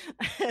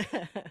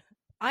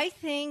 I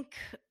think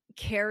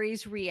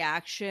Carrie's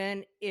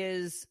reaction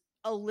is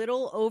a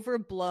little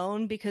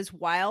overblown because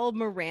while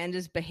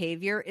Miranda's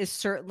behavior is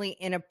certainly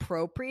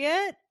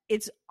inappropriate,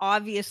 it's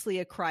obviously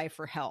a cry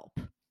for help.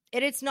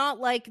 And it's not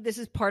like this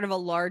is part of a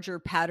larger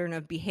pattern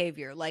of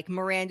behavior. Like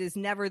Miranda's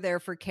never there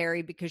for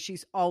Carrie because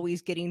she's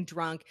always getting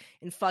drunk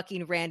and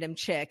fucking random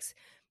chicks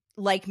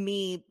like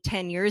me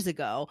 10 years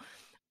ago.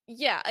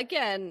 Yeah,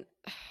 again,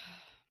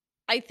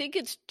 I think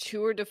it's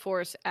tour de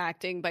force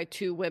acting by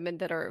two women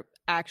that are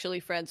actually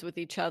friends with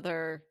each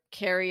other.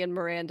 Carrie and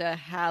Miranda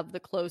have the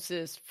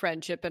closest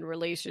friendship and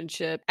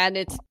relationship. And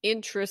it's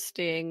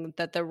interesting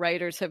that the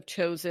writers have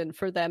chosen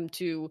for them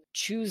to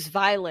choose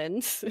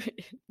violence,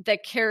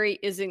 that Carrie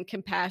isn't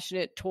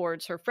compassionate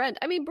towards her friend.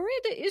 I mean,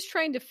 Miranda is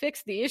trying to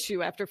fix the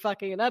issue after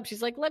fucking it up.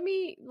 She's like, let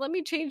me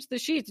change the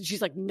sheets. And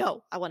she's like,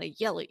 no, I want to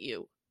yell at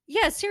you.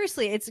 Yeah,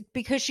 seriously, it's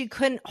because she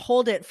couldn't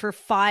hold it for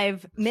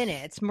 5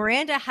 minutes.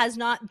 Miranda has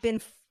not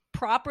been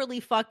properly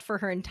fucked for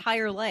her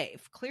entire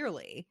life,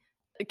 clearly.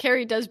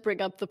 Carrie does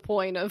bring up the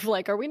point of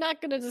like, are we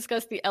not going to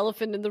discuss the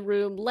elephant in the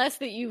room? Less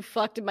that you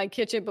fucked in my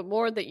kitchen, but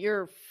more that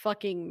you're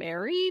fucking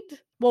married?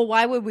 Well,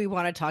 why would we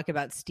want to talk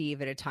about Steve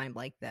at a time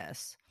like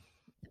this?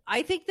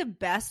 I think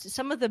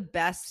some of the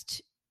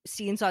best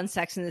scenes on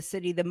Sex and the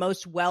City, the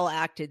most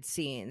well-acted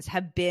scenes,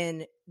 have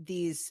been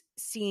these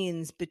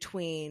scenes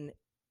between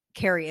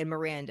Carrie and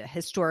Miranda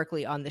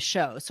historically on the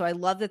show. So I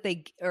love that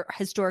they are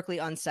historically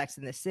on Sex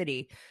and the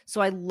City.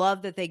 So I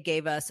love that they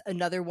gave us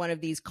another one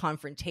of these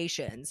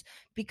confrontations,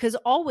 because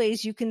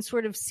always you can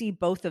sort of see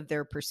both of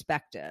their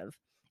perspective,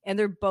 and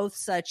they're both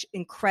such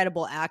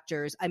incredible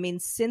actors. I mean,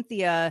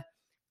 Cynthia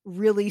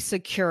really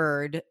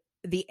secured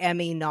the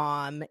Emmy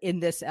nom in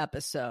this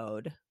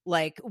episode.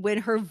 Like when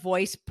her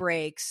voice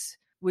breaks,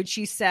 when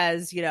she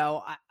says, you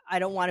know, I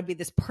don't want to be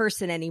this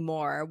person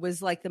anymore,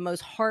 was like the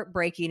most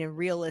heartbreaking and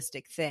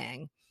realistic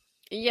thing.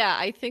 Yeah,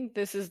 I think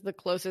this is the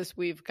closest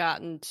we've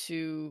gotten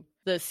to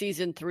the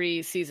season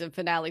 3 season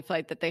finale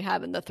fight that they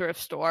have in the thrift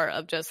store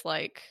of just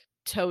like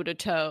toe to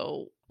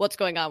toe. What's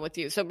going on with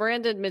you? So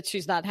Miranda admits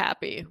she's not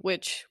happy,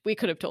 which we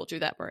could have told you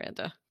that,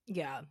 Miranda.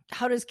 Yeah.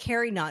 How does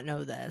Carrie not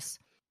know this?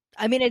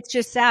 I mean, it's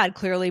just sad.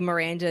 Clearly,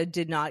 Miranda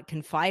did not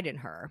confide in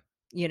her,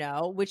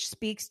 which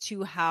speaks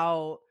to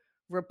how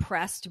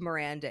repressed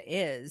Miranda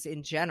is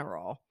in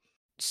general.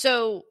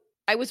 So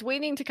I was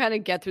waiting to kind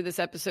of get through this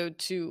episode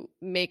to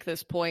make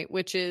this point,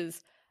 which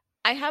is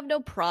I have no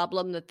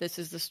problem that this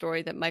is the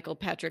story that Michael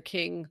Patrick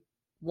King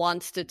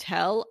wants to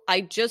tell.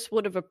 I just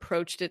would have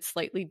approached it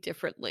slightly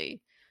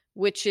differently,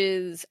 which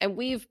is, and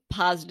we've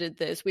posited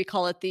this, we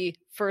call it the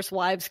First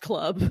Wives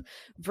Club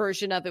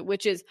version of it,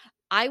 which is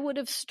I would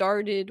have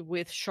started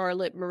with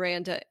Charlotte,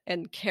 Miranda,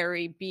 and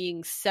Carrie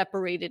being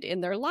separated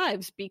in their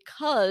lives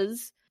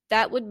because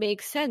that would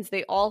make sense.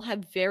 They all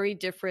have very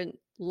different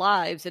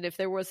lives. And if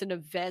there was an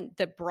event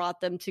that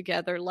brought them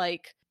together,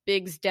 like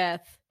Big's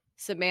death,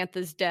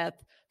 Samantha's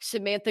death,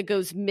 Samantha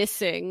goes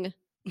missing.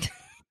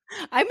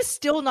 I'm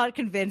still not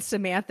convinced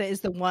Samantha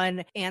is the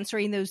one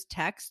answering those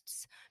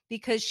texts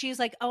because she's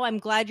like, oh, I'm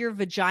glad your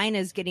vagina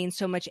is getting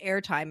so much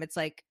airtime. It's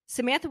like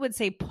Samantha would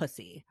say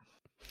pussy.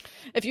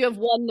 If you have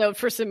one note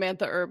for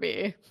Samantha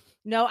Irby.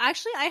 No,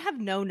 actually, I have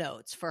no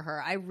notes for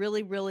her. I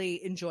really,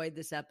 really enjoyed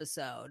this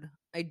episode.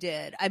 I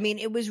did. I mean,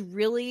 it was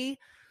really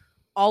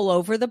all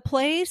over the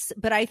place,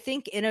 but I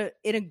think in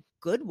a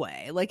good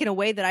way, like in a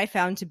way that I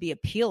found to be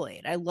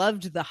appealing. I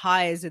loved the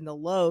highs and the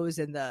lows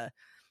and the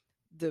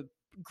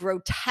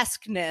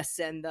grotesqueness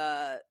and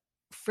the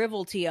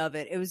frivolity of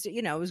it. It was,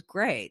 it was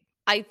great.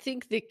 I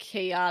think the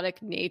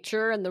chaotic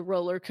nature and the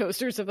roller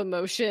coasters of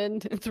emotion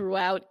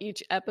throughout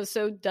each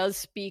episode does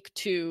speak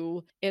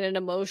to, in an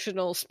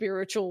emotional,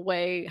 spiritual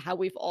way, how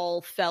we've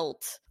all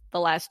felt the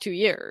last 2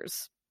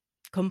 years.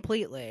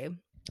 Completely.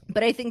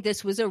 But I think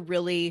this was a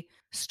really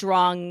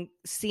strong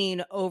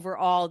scene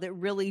overall that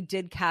really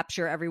did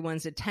capture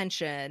everyone's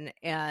attention.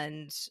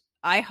 And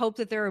I hope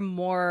that there are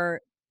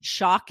more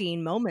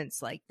shocking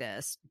moments like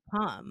this to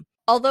come.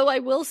 Although I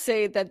will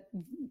say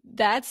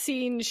that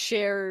scene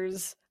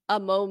shares a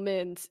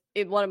moment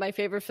in one of my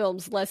favorite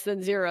films, Less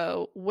Than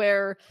Zero,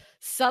 where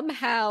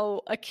somehow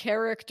a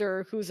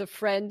character who's a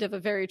friend of a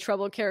very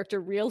troubled character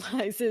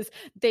realizes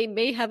they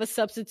may have a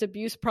substance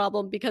abuse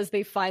problem because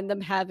they find them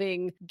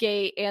having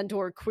gay and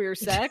or queer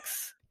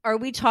sex. Are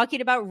we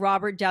talking about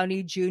Robert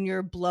Downey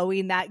Jr.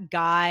 blowing that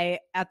guy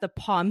at the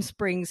Palm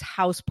Springs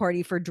house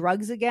party for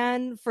drugs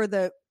again for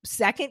the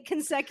second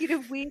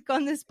consecutive week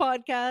on this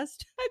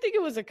podcast? I think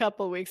it was a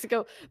couple of weeks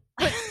ago.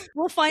 But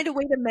we'll find a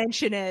way to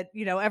mention it,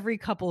 every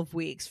couple of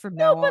weeks from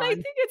now on. But I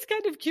think it's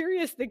kind of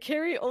curious that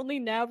Carrie only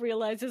now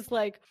realizes,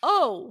 like,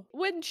 oh,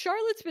 when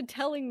Charlotte's been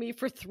telling me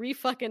for 3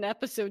 fucking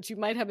episodes you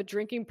might have a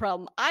drinking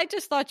problem, I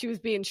just thought she was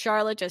being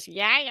Charlotte, just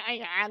yeah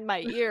in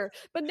my ear.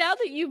 But now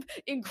that you've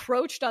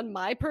encroached on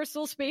my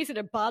personal space and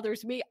it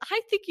bothers me,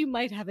 I think you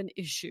might have an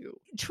issue.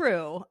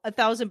 True,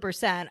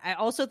 1,000%. I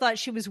also thought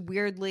she was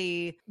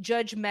weirdly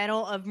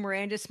judgmental of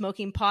Miranda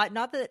smoking pot.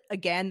 Not that,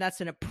 again,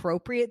 that's an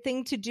appropriate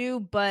thing to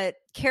do, but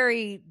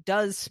Carrie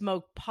does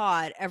smoke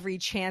pot every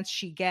chance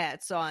she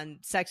gets on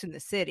Sex and the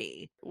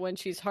City. When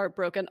she's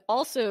heartbroken.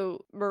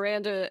 Also,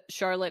 Miranda,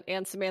 Charlotte,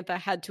 and Samantha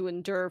had to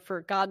endure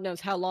for God knows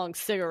how long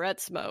cigarette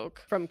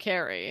smoke from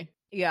Carrie.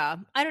 Yeah.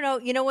 I don't know.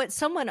 You know what?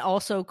 Someone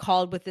also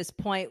called with this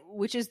point,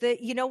 which is that,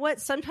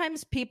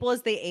 sometimes people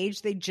as they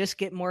age, they just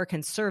get more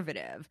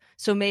conservative.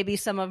 So maybe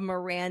some of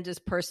Miranda's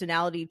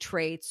personality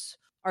traits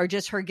are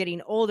just her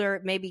getting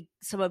older. Maybe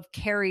some of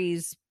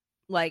Carrie's,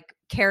 like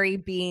Carrie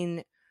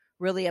being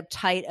really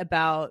uptight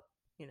about,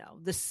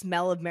 the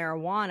smell of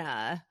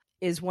marijuana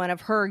is one of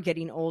her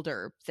getting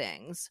older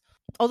things.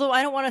 Although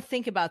I don't want to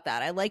think about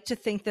that. I like to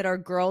think that our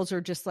girls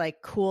are just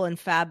like cool and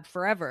fab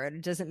forever. And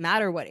it doesn't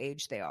matter what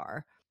age they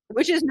are,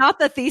 which is not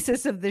the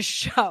thesis of this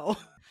show.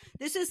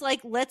 This is like,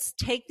 let's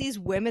take these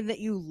women that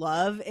you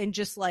love and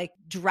just like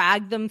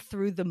drag them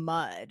through the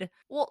mud.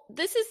 Well,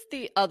 this is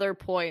the other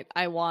point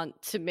I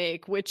want to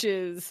make, which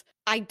is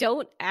I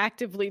don't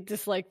actively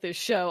dislike this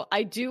show.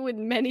 I do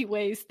in many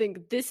ways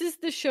think this is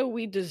the show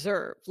we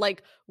deserve.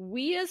 Like,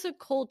 we as a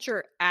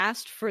culture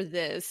asked for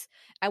this,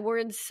 and we're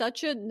in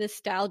such a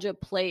nostalgia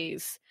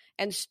place.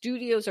 And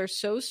studios are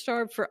so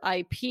starved for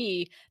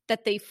IP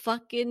that they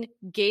fucking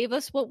gave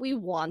us what we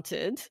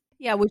wanted.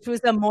 Yeah, which was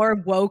a more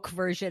woke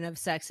version of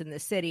Sex and the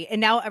City. And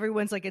now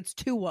everyone's like, it's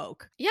too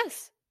woke.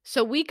 Yes.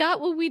 So we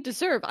got what we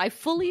deserve. I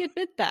fully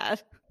admit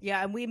that.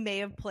 Yeah, and we may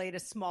have played a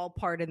small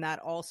part in that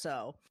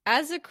also.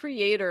 As a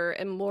creator,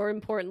 and more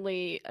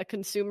importantly, a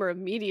consumer of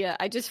media,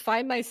 I just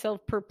find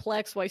myself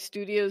perplexed why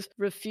studios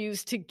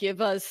refuse to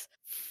give us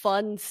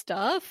fun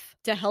stuff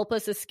to help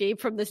us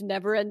escape from this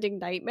never-ending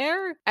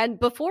nightmare. And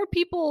before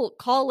people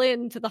call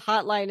in to the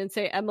hotline and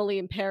say Emily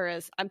in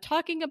Paris, I'm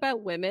talking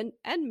about women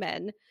and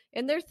men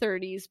in their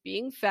 30s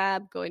being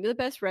fab, going to the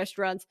best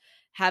restaurants,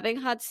 having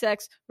hot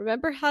sex.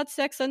 Remember hot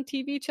sex on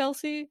TV,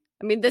 Chelsea?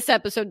 I mean, this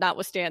episode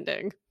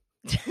notwithstanding.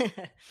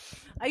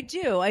 I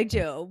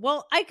do.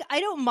 Well, I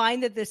don't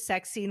mind that this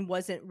sex scene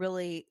wasn't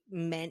really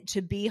meant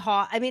to be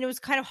hot. I mean, it was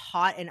kind of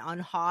hot and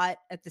unhot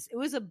at this. It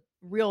was a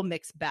real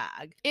mixed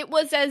bag. It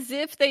was as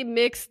if they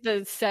mixed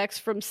the sex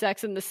from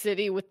Sex and the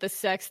City with the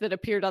sex that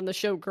appeared on the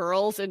show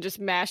Girls and just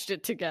mashed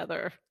it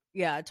together.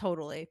 Yeah,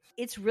 totally.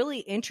 It's really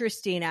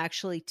interesting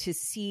actually to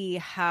see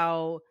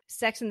how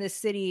Sex and the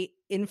City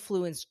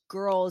influenced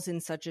Girls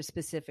in such a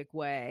specific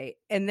way.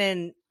 And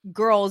then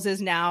Girls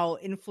is now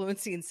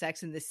influencing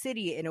Sex and the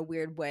City in a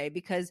weird way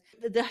because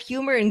the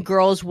humor in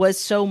Girls was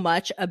so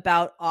much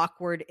about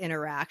awkward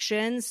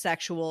interactions,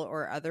 sexual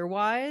or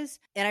otherwise.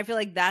 And I feel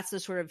like that's the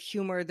sort of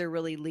humor they're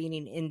really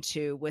leaning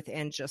into with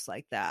And Just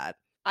Like That.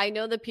 I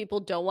know that people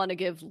don't want to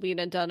give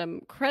Lena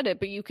Dunham credit,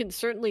 but you can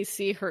certainly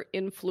see her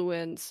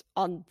influence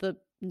on the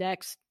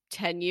next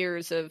 10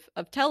 years of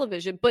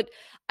television. But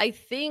I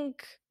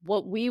think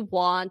what we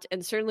want,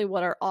 and certainly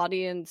what our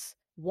audience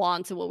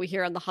wants and what we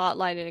hear on the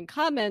hotline and in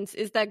comments,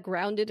 is that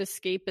grounded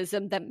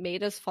escapism that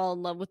made us fall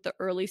in love with the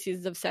early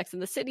seasons of Sex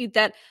and the City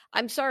that,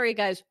 I'm sorry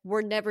guys,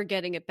 we're never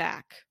getting it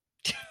back.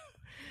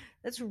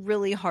 That's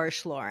really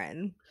harsh,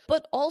 Lauren.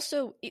 But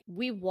also,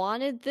 we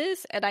wanted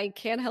this, and I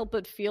can't help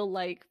but feel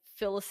like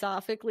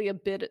philosophically a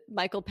bit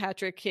Michael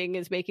Patrick King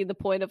is making the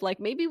point of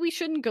like, maybe we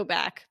shouldn't go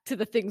back to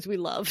the things we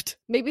loved.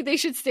 Maybe they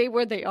should stay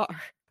where they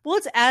are. Well,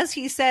 it's as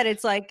he said,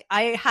 it's like,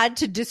 I had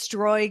to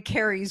destroy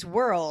Carrie's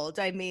world.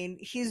 I mean,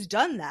 he's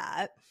done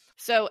that.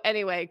 So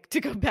anyway,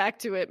 to go back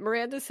to it,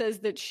 Miranda says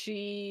that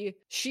she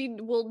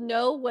will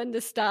know when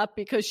to stop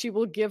because she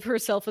will give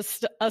herself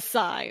a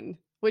sign,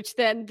 which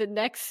then the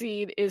next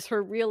scene is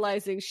her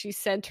realizing she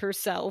sent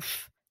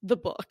herself the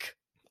book.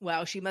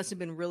 Wow, she must have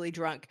been really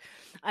drunk.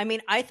 I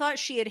mean, I thought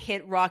she had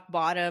hit rock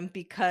bottom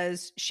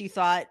because she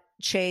thought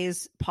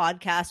Che's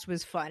podcast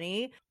was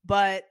funny,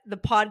 but the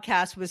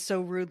podcast was so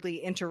rudely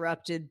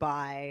interrupted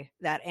by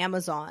that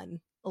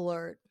Amazon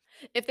alert.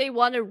 If they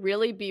want to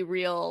really be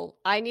real,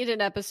 I need an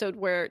episode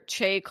where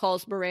Che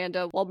calls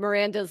Miranda while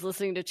Miranda's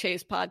listening to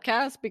Che's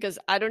podcast, because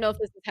I don't know if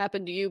this has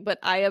happened to you, but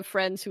I have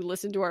friends who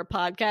listen to our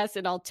podcast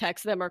and I'll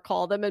text them or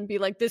call them and be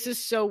like, this is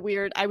so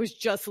weird. I was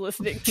just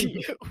listening to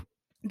you.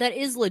 That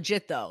is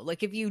legit though.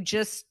 Like if you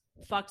just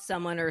fucked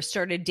someone or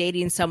started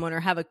dating someone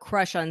or have a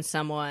crush on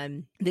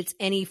someone that's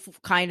any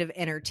kind of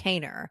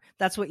entertainer,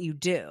 that's what you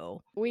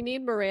do. We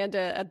need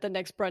Miranda at the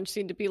next brunch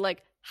scene to be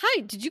like,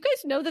 hi, did you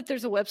guys know that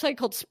there's a website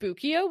called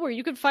Spookio where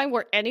you can find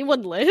where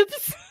anyone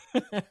lives?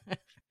 Did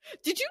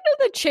you know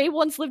that Che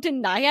once lived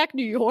in Nyack,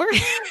 New York?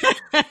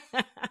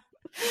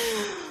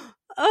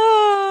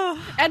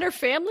 Oh. And her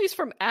family's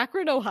from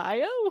Akron,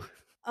 Ohio?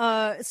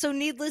 So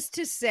needless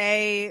to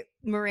say,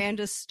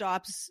 Miranda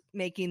stops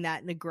making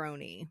that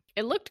Negroni.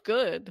 It looked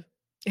good.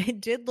 It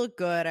did look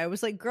good. I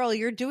was like, girl,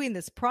 you're doing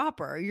this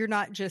proper. You're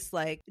not just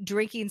like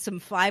drinking some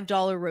 $5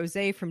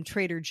 rosé from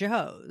Trader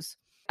Joe's.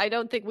 I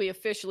don't think we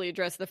officially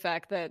address the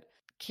fact that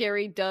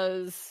Carrie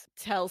does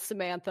tell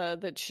Samantha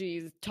that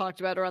she's talked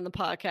about her on the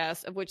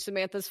podcast, of which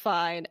Samantha's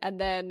fine. And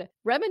then,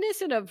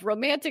 reminiscent of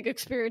romantic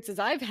experiences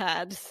I've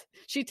had,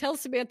 she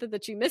tells Samantha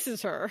that she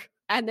misses her.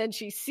 And then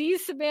she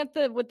sees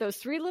Samantha with those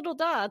 3 little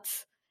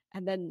dots,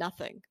 and then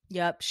nothing.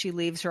 Yep, she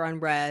leaves her on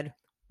red.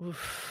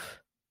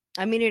 Oof.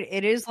 I mean,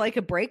 it is like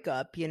a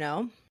breakup, you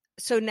know?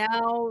 So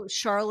now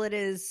Charlotte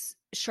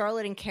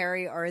and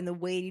Carrie are in the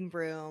waiting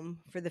room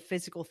for the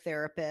physical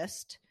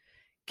therapist.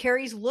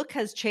 Carrie's look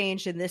has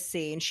changed in this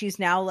scene. She's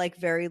now like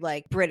very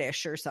like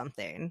British or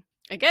something.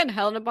 Again,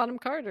 Helena Bonham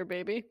Carter,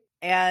 baby.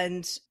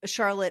 And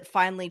Charlotte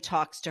finally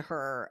talks to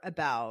her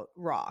about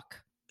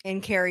Rock.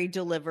 And Carrie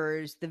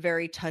delivers the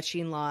very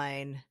touching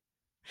line.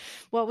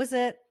 What was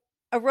it?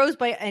 A rose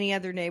by any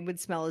other name would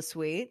smell as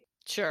sweet.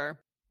 Sure.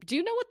 Do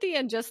you know what the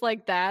And Just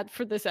Like That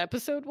for this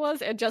episode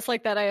was? And just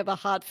like that, I have a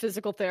hot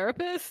physical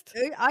therapist.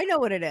 I know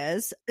what it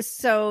is.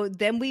 So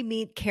then we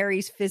meet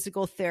Carrie's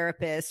physical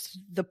therapist,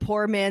 the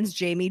poor man's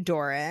Jamie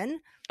Doran,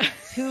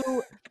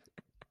 who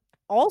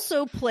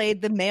also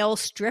played the male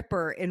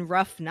stripper in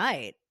Rough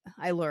Night,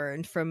 I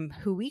learned from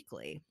Who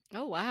Weekly.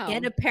 Oh, wow.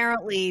 And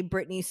apparently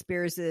Britney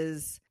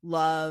Spears's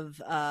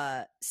love,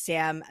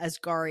 Sam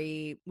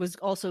Asghari, was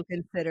also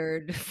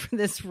considered for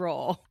this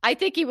role. I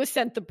think he was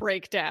sent the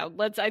breakdown.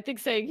 I think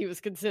saying he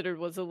was considered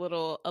was a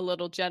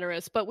little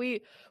generous. But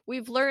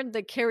we've learned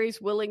that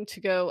Carrie's willing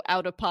to go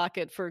out of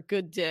pocket for a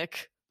good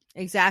dick.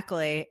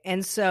 Exactly.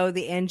 And so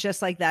the And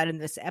Just Like That in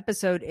this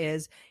episode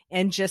is,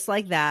 and just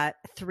like that,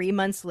 3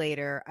 months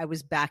later, I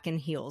was back in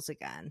heels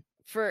again.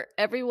 For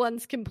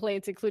everyone's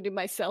complaints, including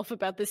myself,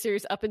 about the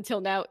series up until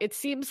now, it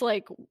seems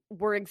like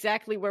we're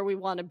exactly where we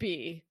want to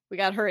be. We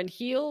got her in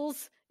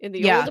heels in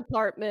the old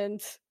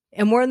apartment.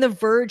 And we're on the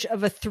verge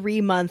of a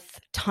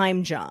 3-month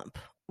time jump,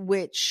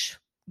 which,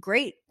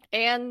 great.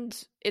 And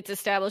it's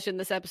established in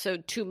this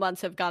episode 2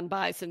 months have gone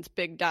by since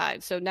Big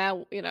died. So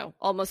now,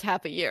 almost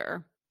half a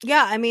year.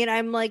 Yeah, I mean,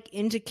 I'm like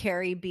into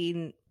Carrie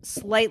being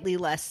slightly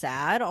less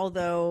sad,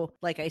 although,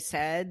 like I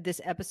said, this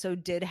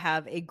episode did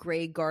have a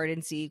Grey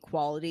Gardens-y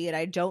quality, and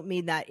I don't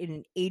mean that in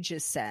an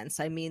ageist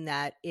sense. I mean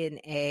that in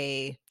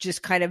a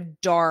just kind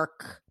of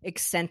dark,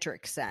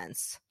 eccentric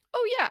sense.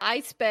 Oh, yeah.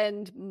 I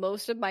spend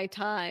most of my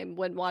time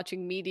when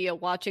watching media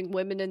watching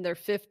women in their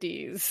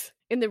 50s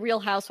in the Real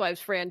Housewives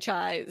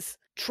franchise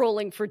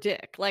trolling for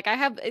dick. Like,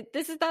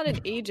 this is not an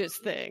ageist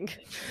thing.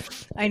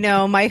 I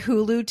know my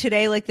Hulu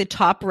today, like the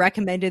top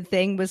recommended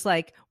thing was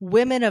like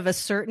women of a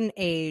certain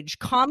age,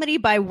 comedy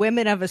by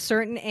women of a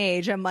certain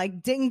age. I'm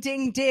like, ding,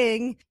 ding,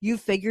 ding. You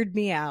figured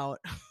me out.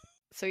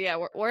 So,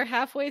 yeah, we're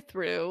halfway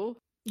through.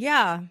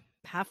 Yeah,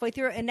 halfway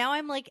through. And now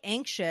I'm like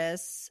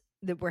anxious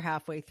that we're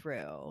halfway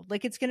through.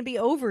 Like it's going to be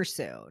over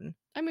soon.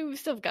 I mean, we've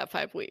still got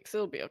 5 weeks.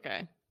 It'll be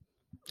okay.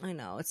 I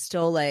know. It's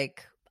still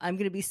like, I'm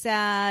going to be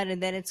sad.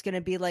 And then it's going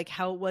to be like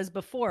how it was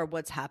before.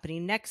 What's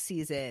happening next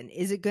season?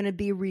 Is it going to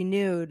be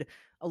renewed?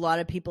 A lot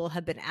of people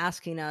have been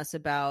asking us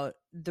about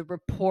the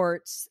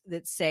reports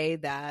that say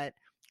that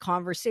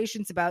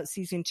conversations about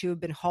season 2 have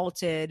been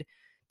halted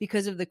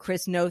because of the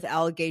Chris Noth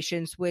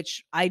allegations,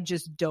 which I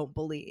just don't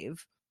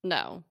believe.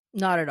 No.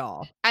 Not at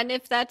all. And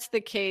if that's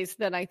the case,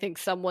 then I think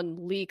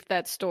someone leaked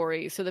that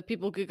story so that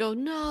people could go,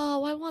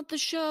 no, I want the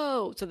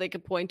show. So they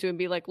could point to and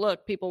be like,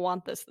 look, people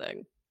want this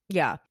thing.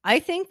 Yeah. I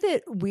think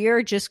that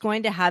we're just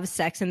going to have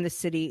Sex in the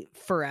City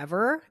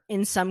forever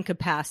in some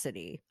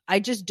capacity. I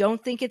just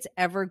don't think it's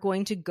ever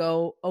going to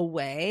go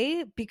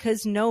away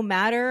because no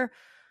matter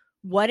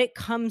what it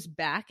comes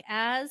back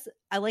as,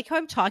 I like how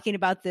I'm talking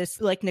about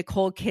this like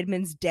Nicole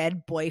Kidman's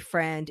dead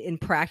boyfriend in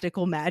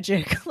Practical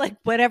Magic. Like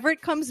whatever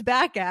it comes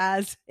back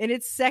as in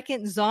its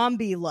second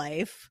zombie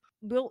life,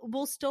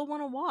 we'll still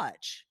want to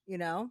watch, you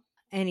know?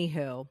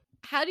 Anywho.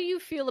 How do you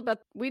feel about,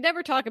 we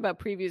never talk about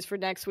previews for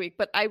next week,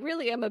 but I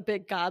really am a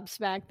big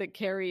gobsmacked that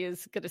Carrie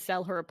is going to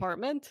sell her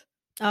apartment.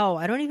 Oh,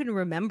 I don't even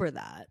remember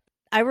that.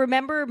 I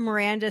remember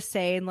Miranda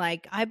saying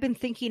like, I've been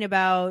thinking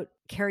about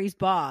Carrie's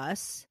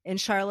boss, and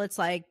Charlotte's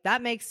like,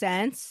 that makes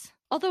sense.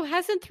 Although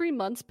hasn't 3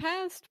 months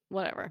passed?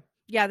 Whatever.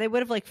 Yeah, they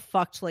would have like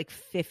fucked like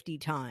 50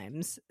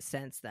 times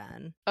since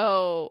then.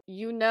 Oh,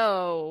 you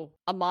know,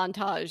 a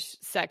montage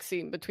sex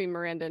scene between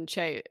Miranda and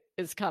Che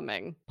is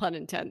coming, pun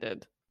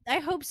intended. I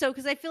hope so,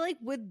 because I feel like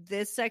with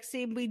this sex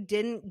scene, we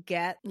didn't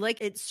get, like,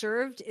 it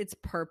served its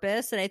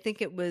purpose, and I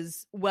think it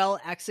was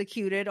well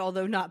executed,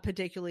 although not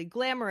particularly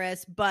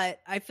glamorous, but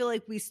I feel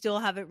like we still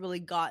haven't really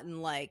gotten,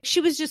 like, she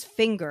was just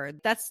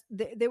fingered.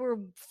 They were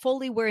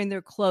fully wearing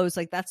their clothes,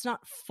 like, that's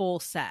not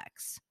full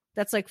sex.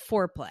 That's, like,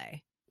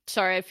 foreplay.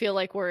 Sorry, I feel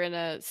like we're in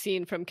a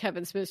scene from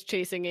Kevin Smith's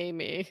Chasing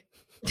Amy.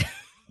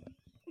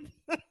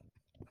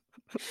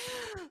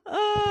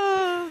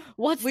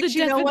 What's the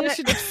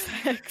definition of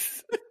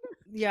sex?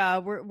 Yeah,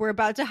 we're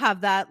about to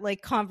have that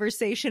like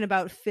conversation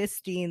about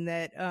fisting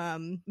that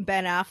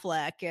Ben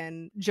Affleck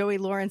and Joey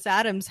Lawrence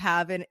Adams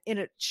have in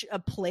a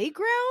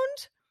playground.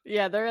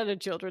 Yeah, they're at a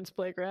children's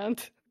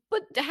playground.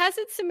 But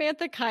hasn't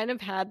Samantha kind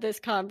of had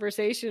this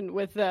conversation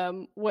with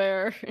them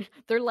where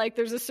they're like,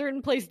 there's a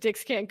certain place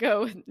dicks can't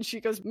go? And she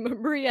goes,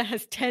 Maria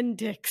has 10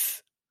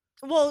 dicks.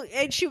 Well,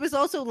 and she was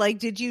also like,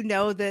 did you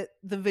know that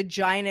the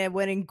vagina,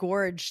 when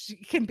engorged,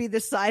 can be the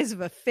size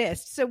of a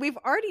fist? So we've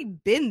already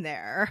been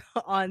there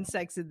on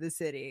Sex in the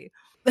City.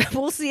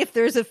 We'll see if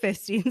there's a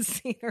fisting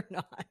scene or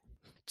not.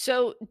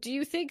 So do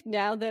you think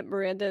now that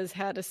Miranda has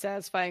had a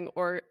satisfying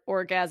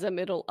orgasm,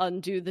 it'll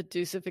undo the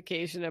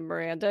deucification of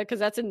Miranda? Because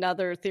that's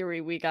another theory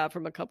we got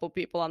from a couple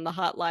people on the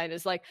hotline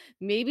is like,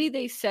 maybe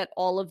they set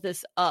all of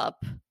this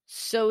up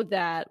so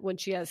that when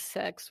she has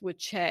sex with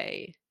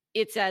Che,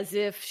 it's as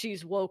if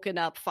she's woken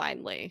up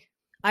finally.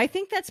 I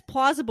think that's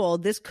plausible.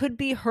 This could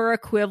be her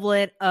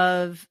equivalent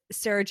of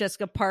Sarah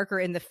Jessica Parker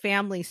in The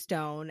Family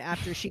Stone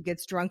after she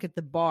gets drunk at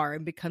the bar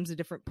and becomes a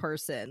different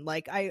person.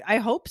 Like, I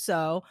hope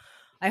so.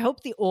 I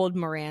hope the old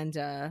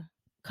Miranda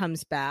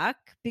comes back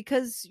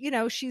because, you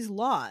know, she's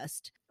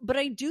lost. But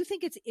I do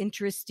think it's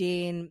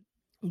interesting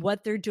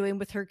what they're doing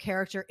with her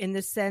character in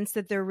the sense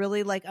that they're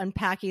really like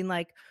unpacking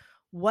like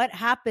what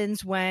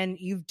happens when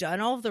you've done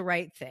all of the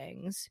right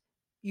things.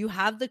 You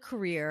have the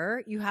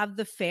career, you have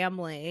the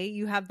family,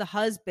 you have the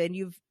husband,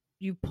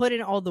 you've put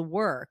in all the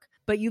work,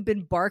 but you've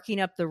been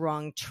barking up the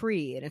wrong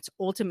tree, and it's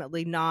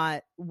ultimately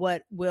not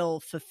what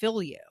will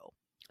fulfill you.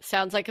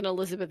 Sounds like an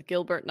Elizabeth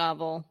Gilbert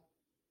novel.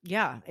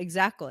 Yeah,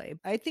 exactly.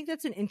 I think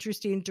that's an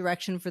interesting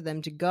direction for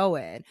them to go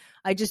in.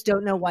 I just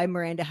don't know why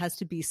Miranda has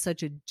to be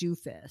such a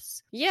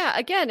doofus. Yeah,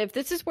 again, if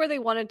this is where they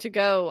wanted to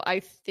go,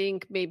 I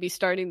think maybe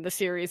starting the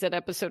series at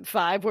episode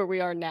 5, where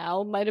we are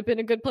now, might have been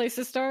a good place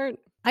to start.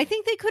 I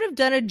think they could have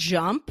done a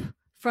jump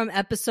from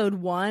episode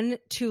 1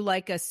 to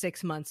like a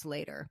 6 months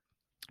later.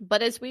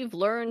 But as we've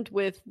learned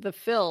with the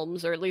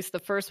films, or at least the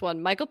first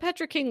one, Michael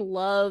Patrick King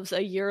loves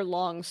a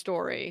year-long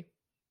story.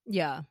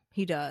 Yeah,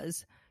 he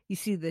does. You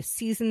see the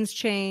seasons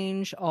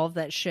change, all of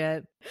that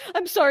shit.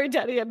 I'm sorry,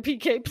 Daddy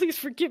MPK. Please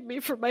forgive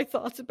me for my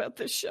thoughts about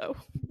this show.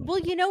 Well,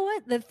 you know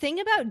what? The thing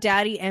about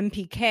Daddy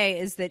MPK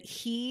is that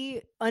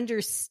he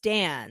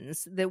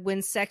understands that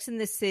when Sex in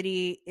the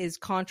City is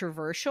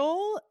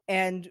controversial,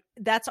 and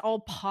that's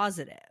all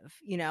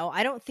positive, you know,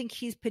 I don't think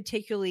he's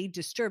particularly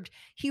disturbed.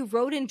 He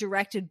wrote and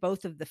directed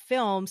both of the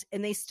films,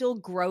 and they still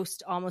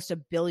grossed almost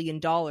 $1 billion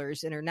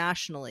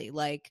internationally.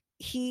 Like,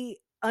 he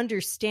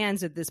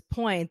understands at this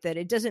point that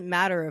it doesn't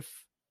matter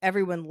if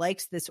everyone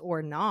likes this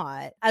or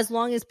not, as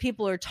long as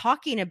people are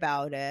talking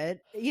about it,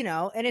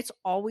 and it's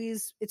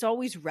always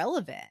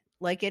relevant,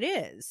 like it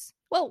is.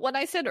 Well, when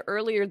I said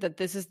earlier that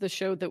this is the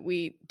show that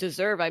we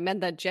deserve, I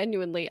meant that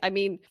genuinely. I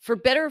mean, for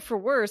better or for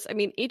worse, I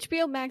mean,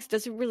 HBO Max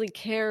doesn't really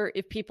care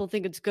if people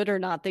think it's good or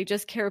not. They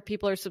just care if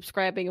people are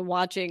subscribing and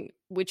watching,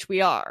 which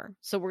we are.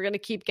 So we're going to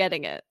keep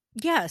getting it.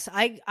 Yes,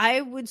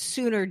 I would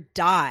sooner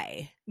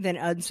die than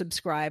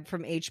unsubscribe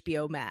from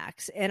HBO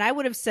Max. And I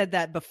would have said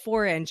that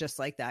before And Just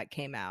Like That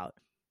came out.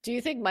 Do you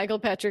think Michael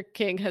Patrick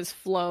King has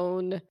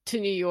flown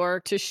to New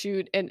York to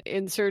shoot an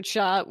insert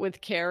shot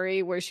with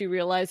Carrie where she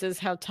realizes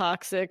how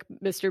toxic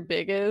Mr.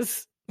 Big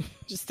is?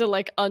 Just to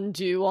like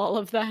undo all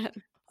of that?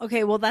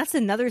 Okay, well, that's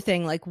another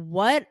thing. Like,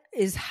 what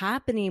is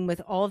happening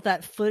with all of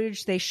that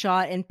footage they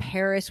shot in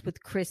Paris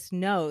with Chris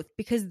Noth?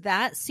 Because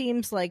that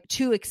seems like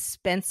too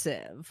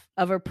expensive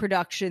of a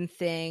production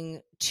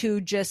thing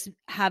to just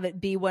have it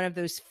be one of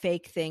those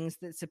fake things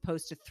that's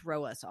supposed to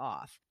throw us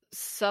off.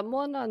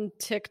 Someone on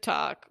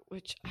TikTok,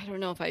 which I don't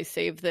know if I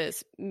saved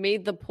this,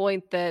 made the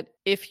point that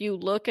if you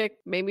look at,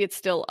 maybe it's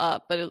still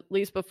up, but at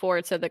least before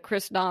it said that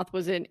Chris Noth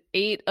was in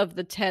 8 of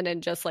the 10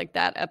 And Just Like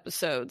That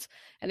episodes.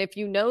 And if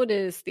you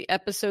notice, the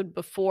episode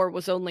before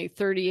was only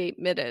 38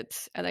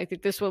 minutes. And I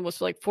think this one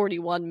was like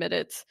 41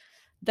 minutes,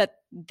 that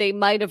they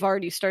might have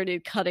already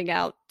started cutting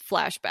out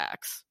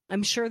flashbacks.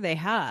 I'm sure they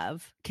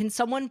have. Can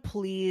someone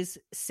please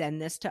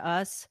send this to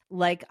us?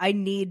 Like, I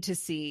need to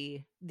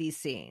see these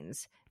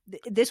scenes.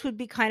 This would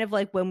be kind of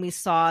like when we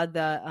saw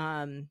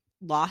the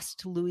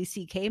Lost Louis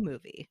C.K.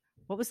 movie.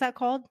 What was that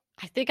called?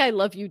 I think I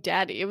Love You,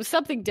 Daddy. It was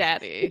something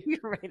daddy. You're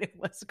right. It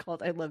was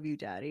called I Love You,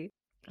 Daddy.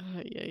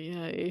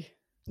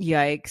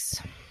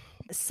 Yikes.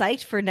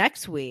 Psyched for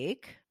next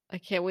week. I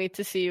can't wait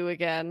to see you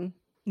again.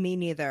 Me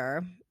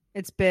neither.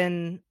 It's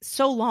been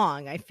so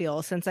long, I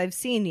feel, since I've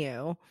seen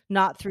you,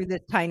 not through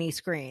this tiny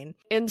screen.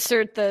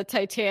 Insert the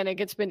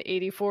Titanic, it's been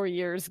 84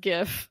 years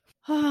gif.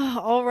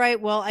 All right.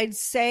 Well, I'd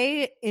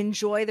say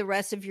enjoy the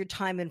rest of your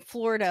time in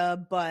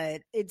Florida,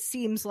 but it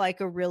seems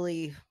like a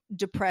really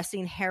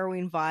depressing,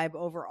 harrowing vibe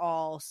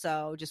overall.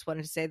 So just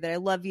wanted to say that I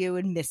love you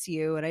and miss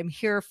you, and I'm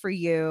here for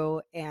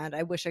you, and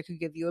I wish I could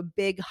give you a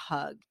big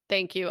hug.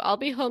 Thank you. I'll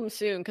be home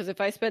soon, because if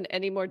I spend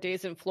any more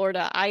days in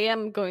Florida, I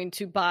am going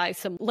to buy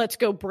some Let's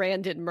Go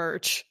Brandon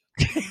merch.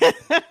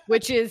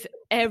 Which is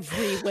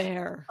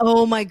everywhere.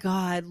 Oh my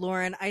God,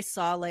 Lauren, I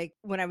saw like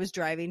when I was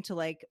driving to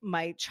like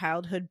my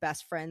childhood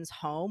best friend's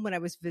home when I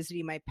was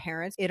visiting my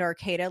parents in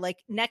Arcata, like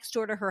next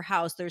door to her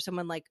house, there's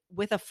someone like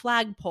with a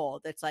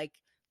flagpole that's like,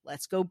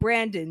 let's go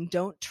Brandon,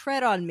 don't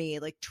tread on me,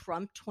 like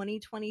Trump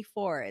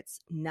 2024. It's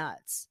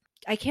nuts.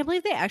 I can't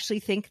believe they actually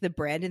think the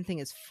Brandon thing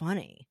is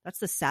funny. That's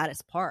the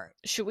saddest part.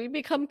 Should we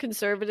become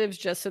conservatives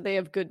just so they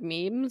have good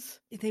memes?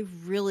 They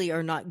really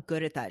are not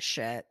good at that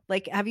shit.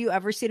 Like, have you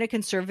ever seen a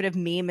conservative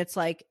meme? It's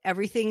like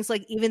everything's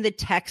like, even the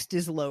text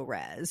is low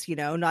res,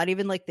 not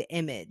even like the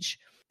image.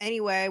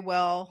 Anyway,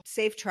 well,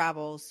 safe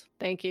travels.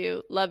 Thank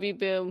you. Love you,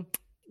 Boom.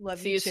 Love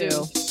See you too.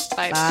 Soon.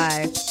 Bye.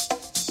 Bye.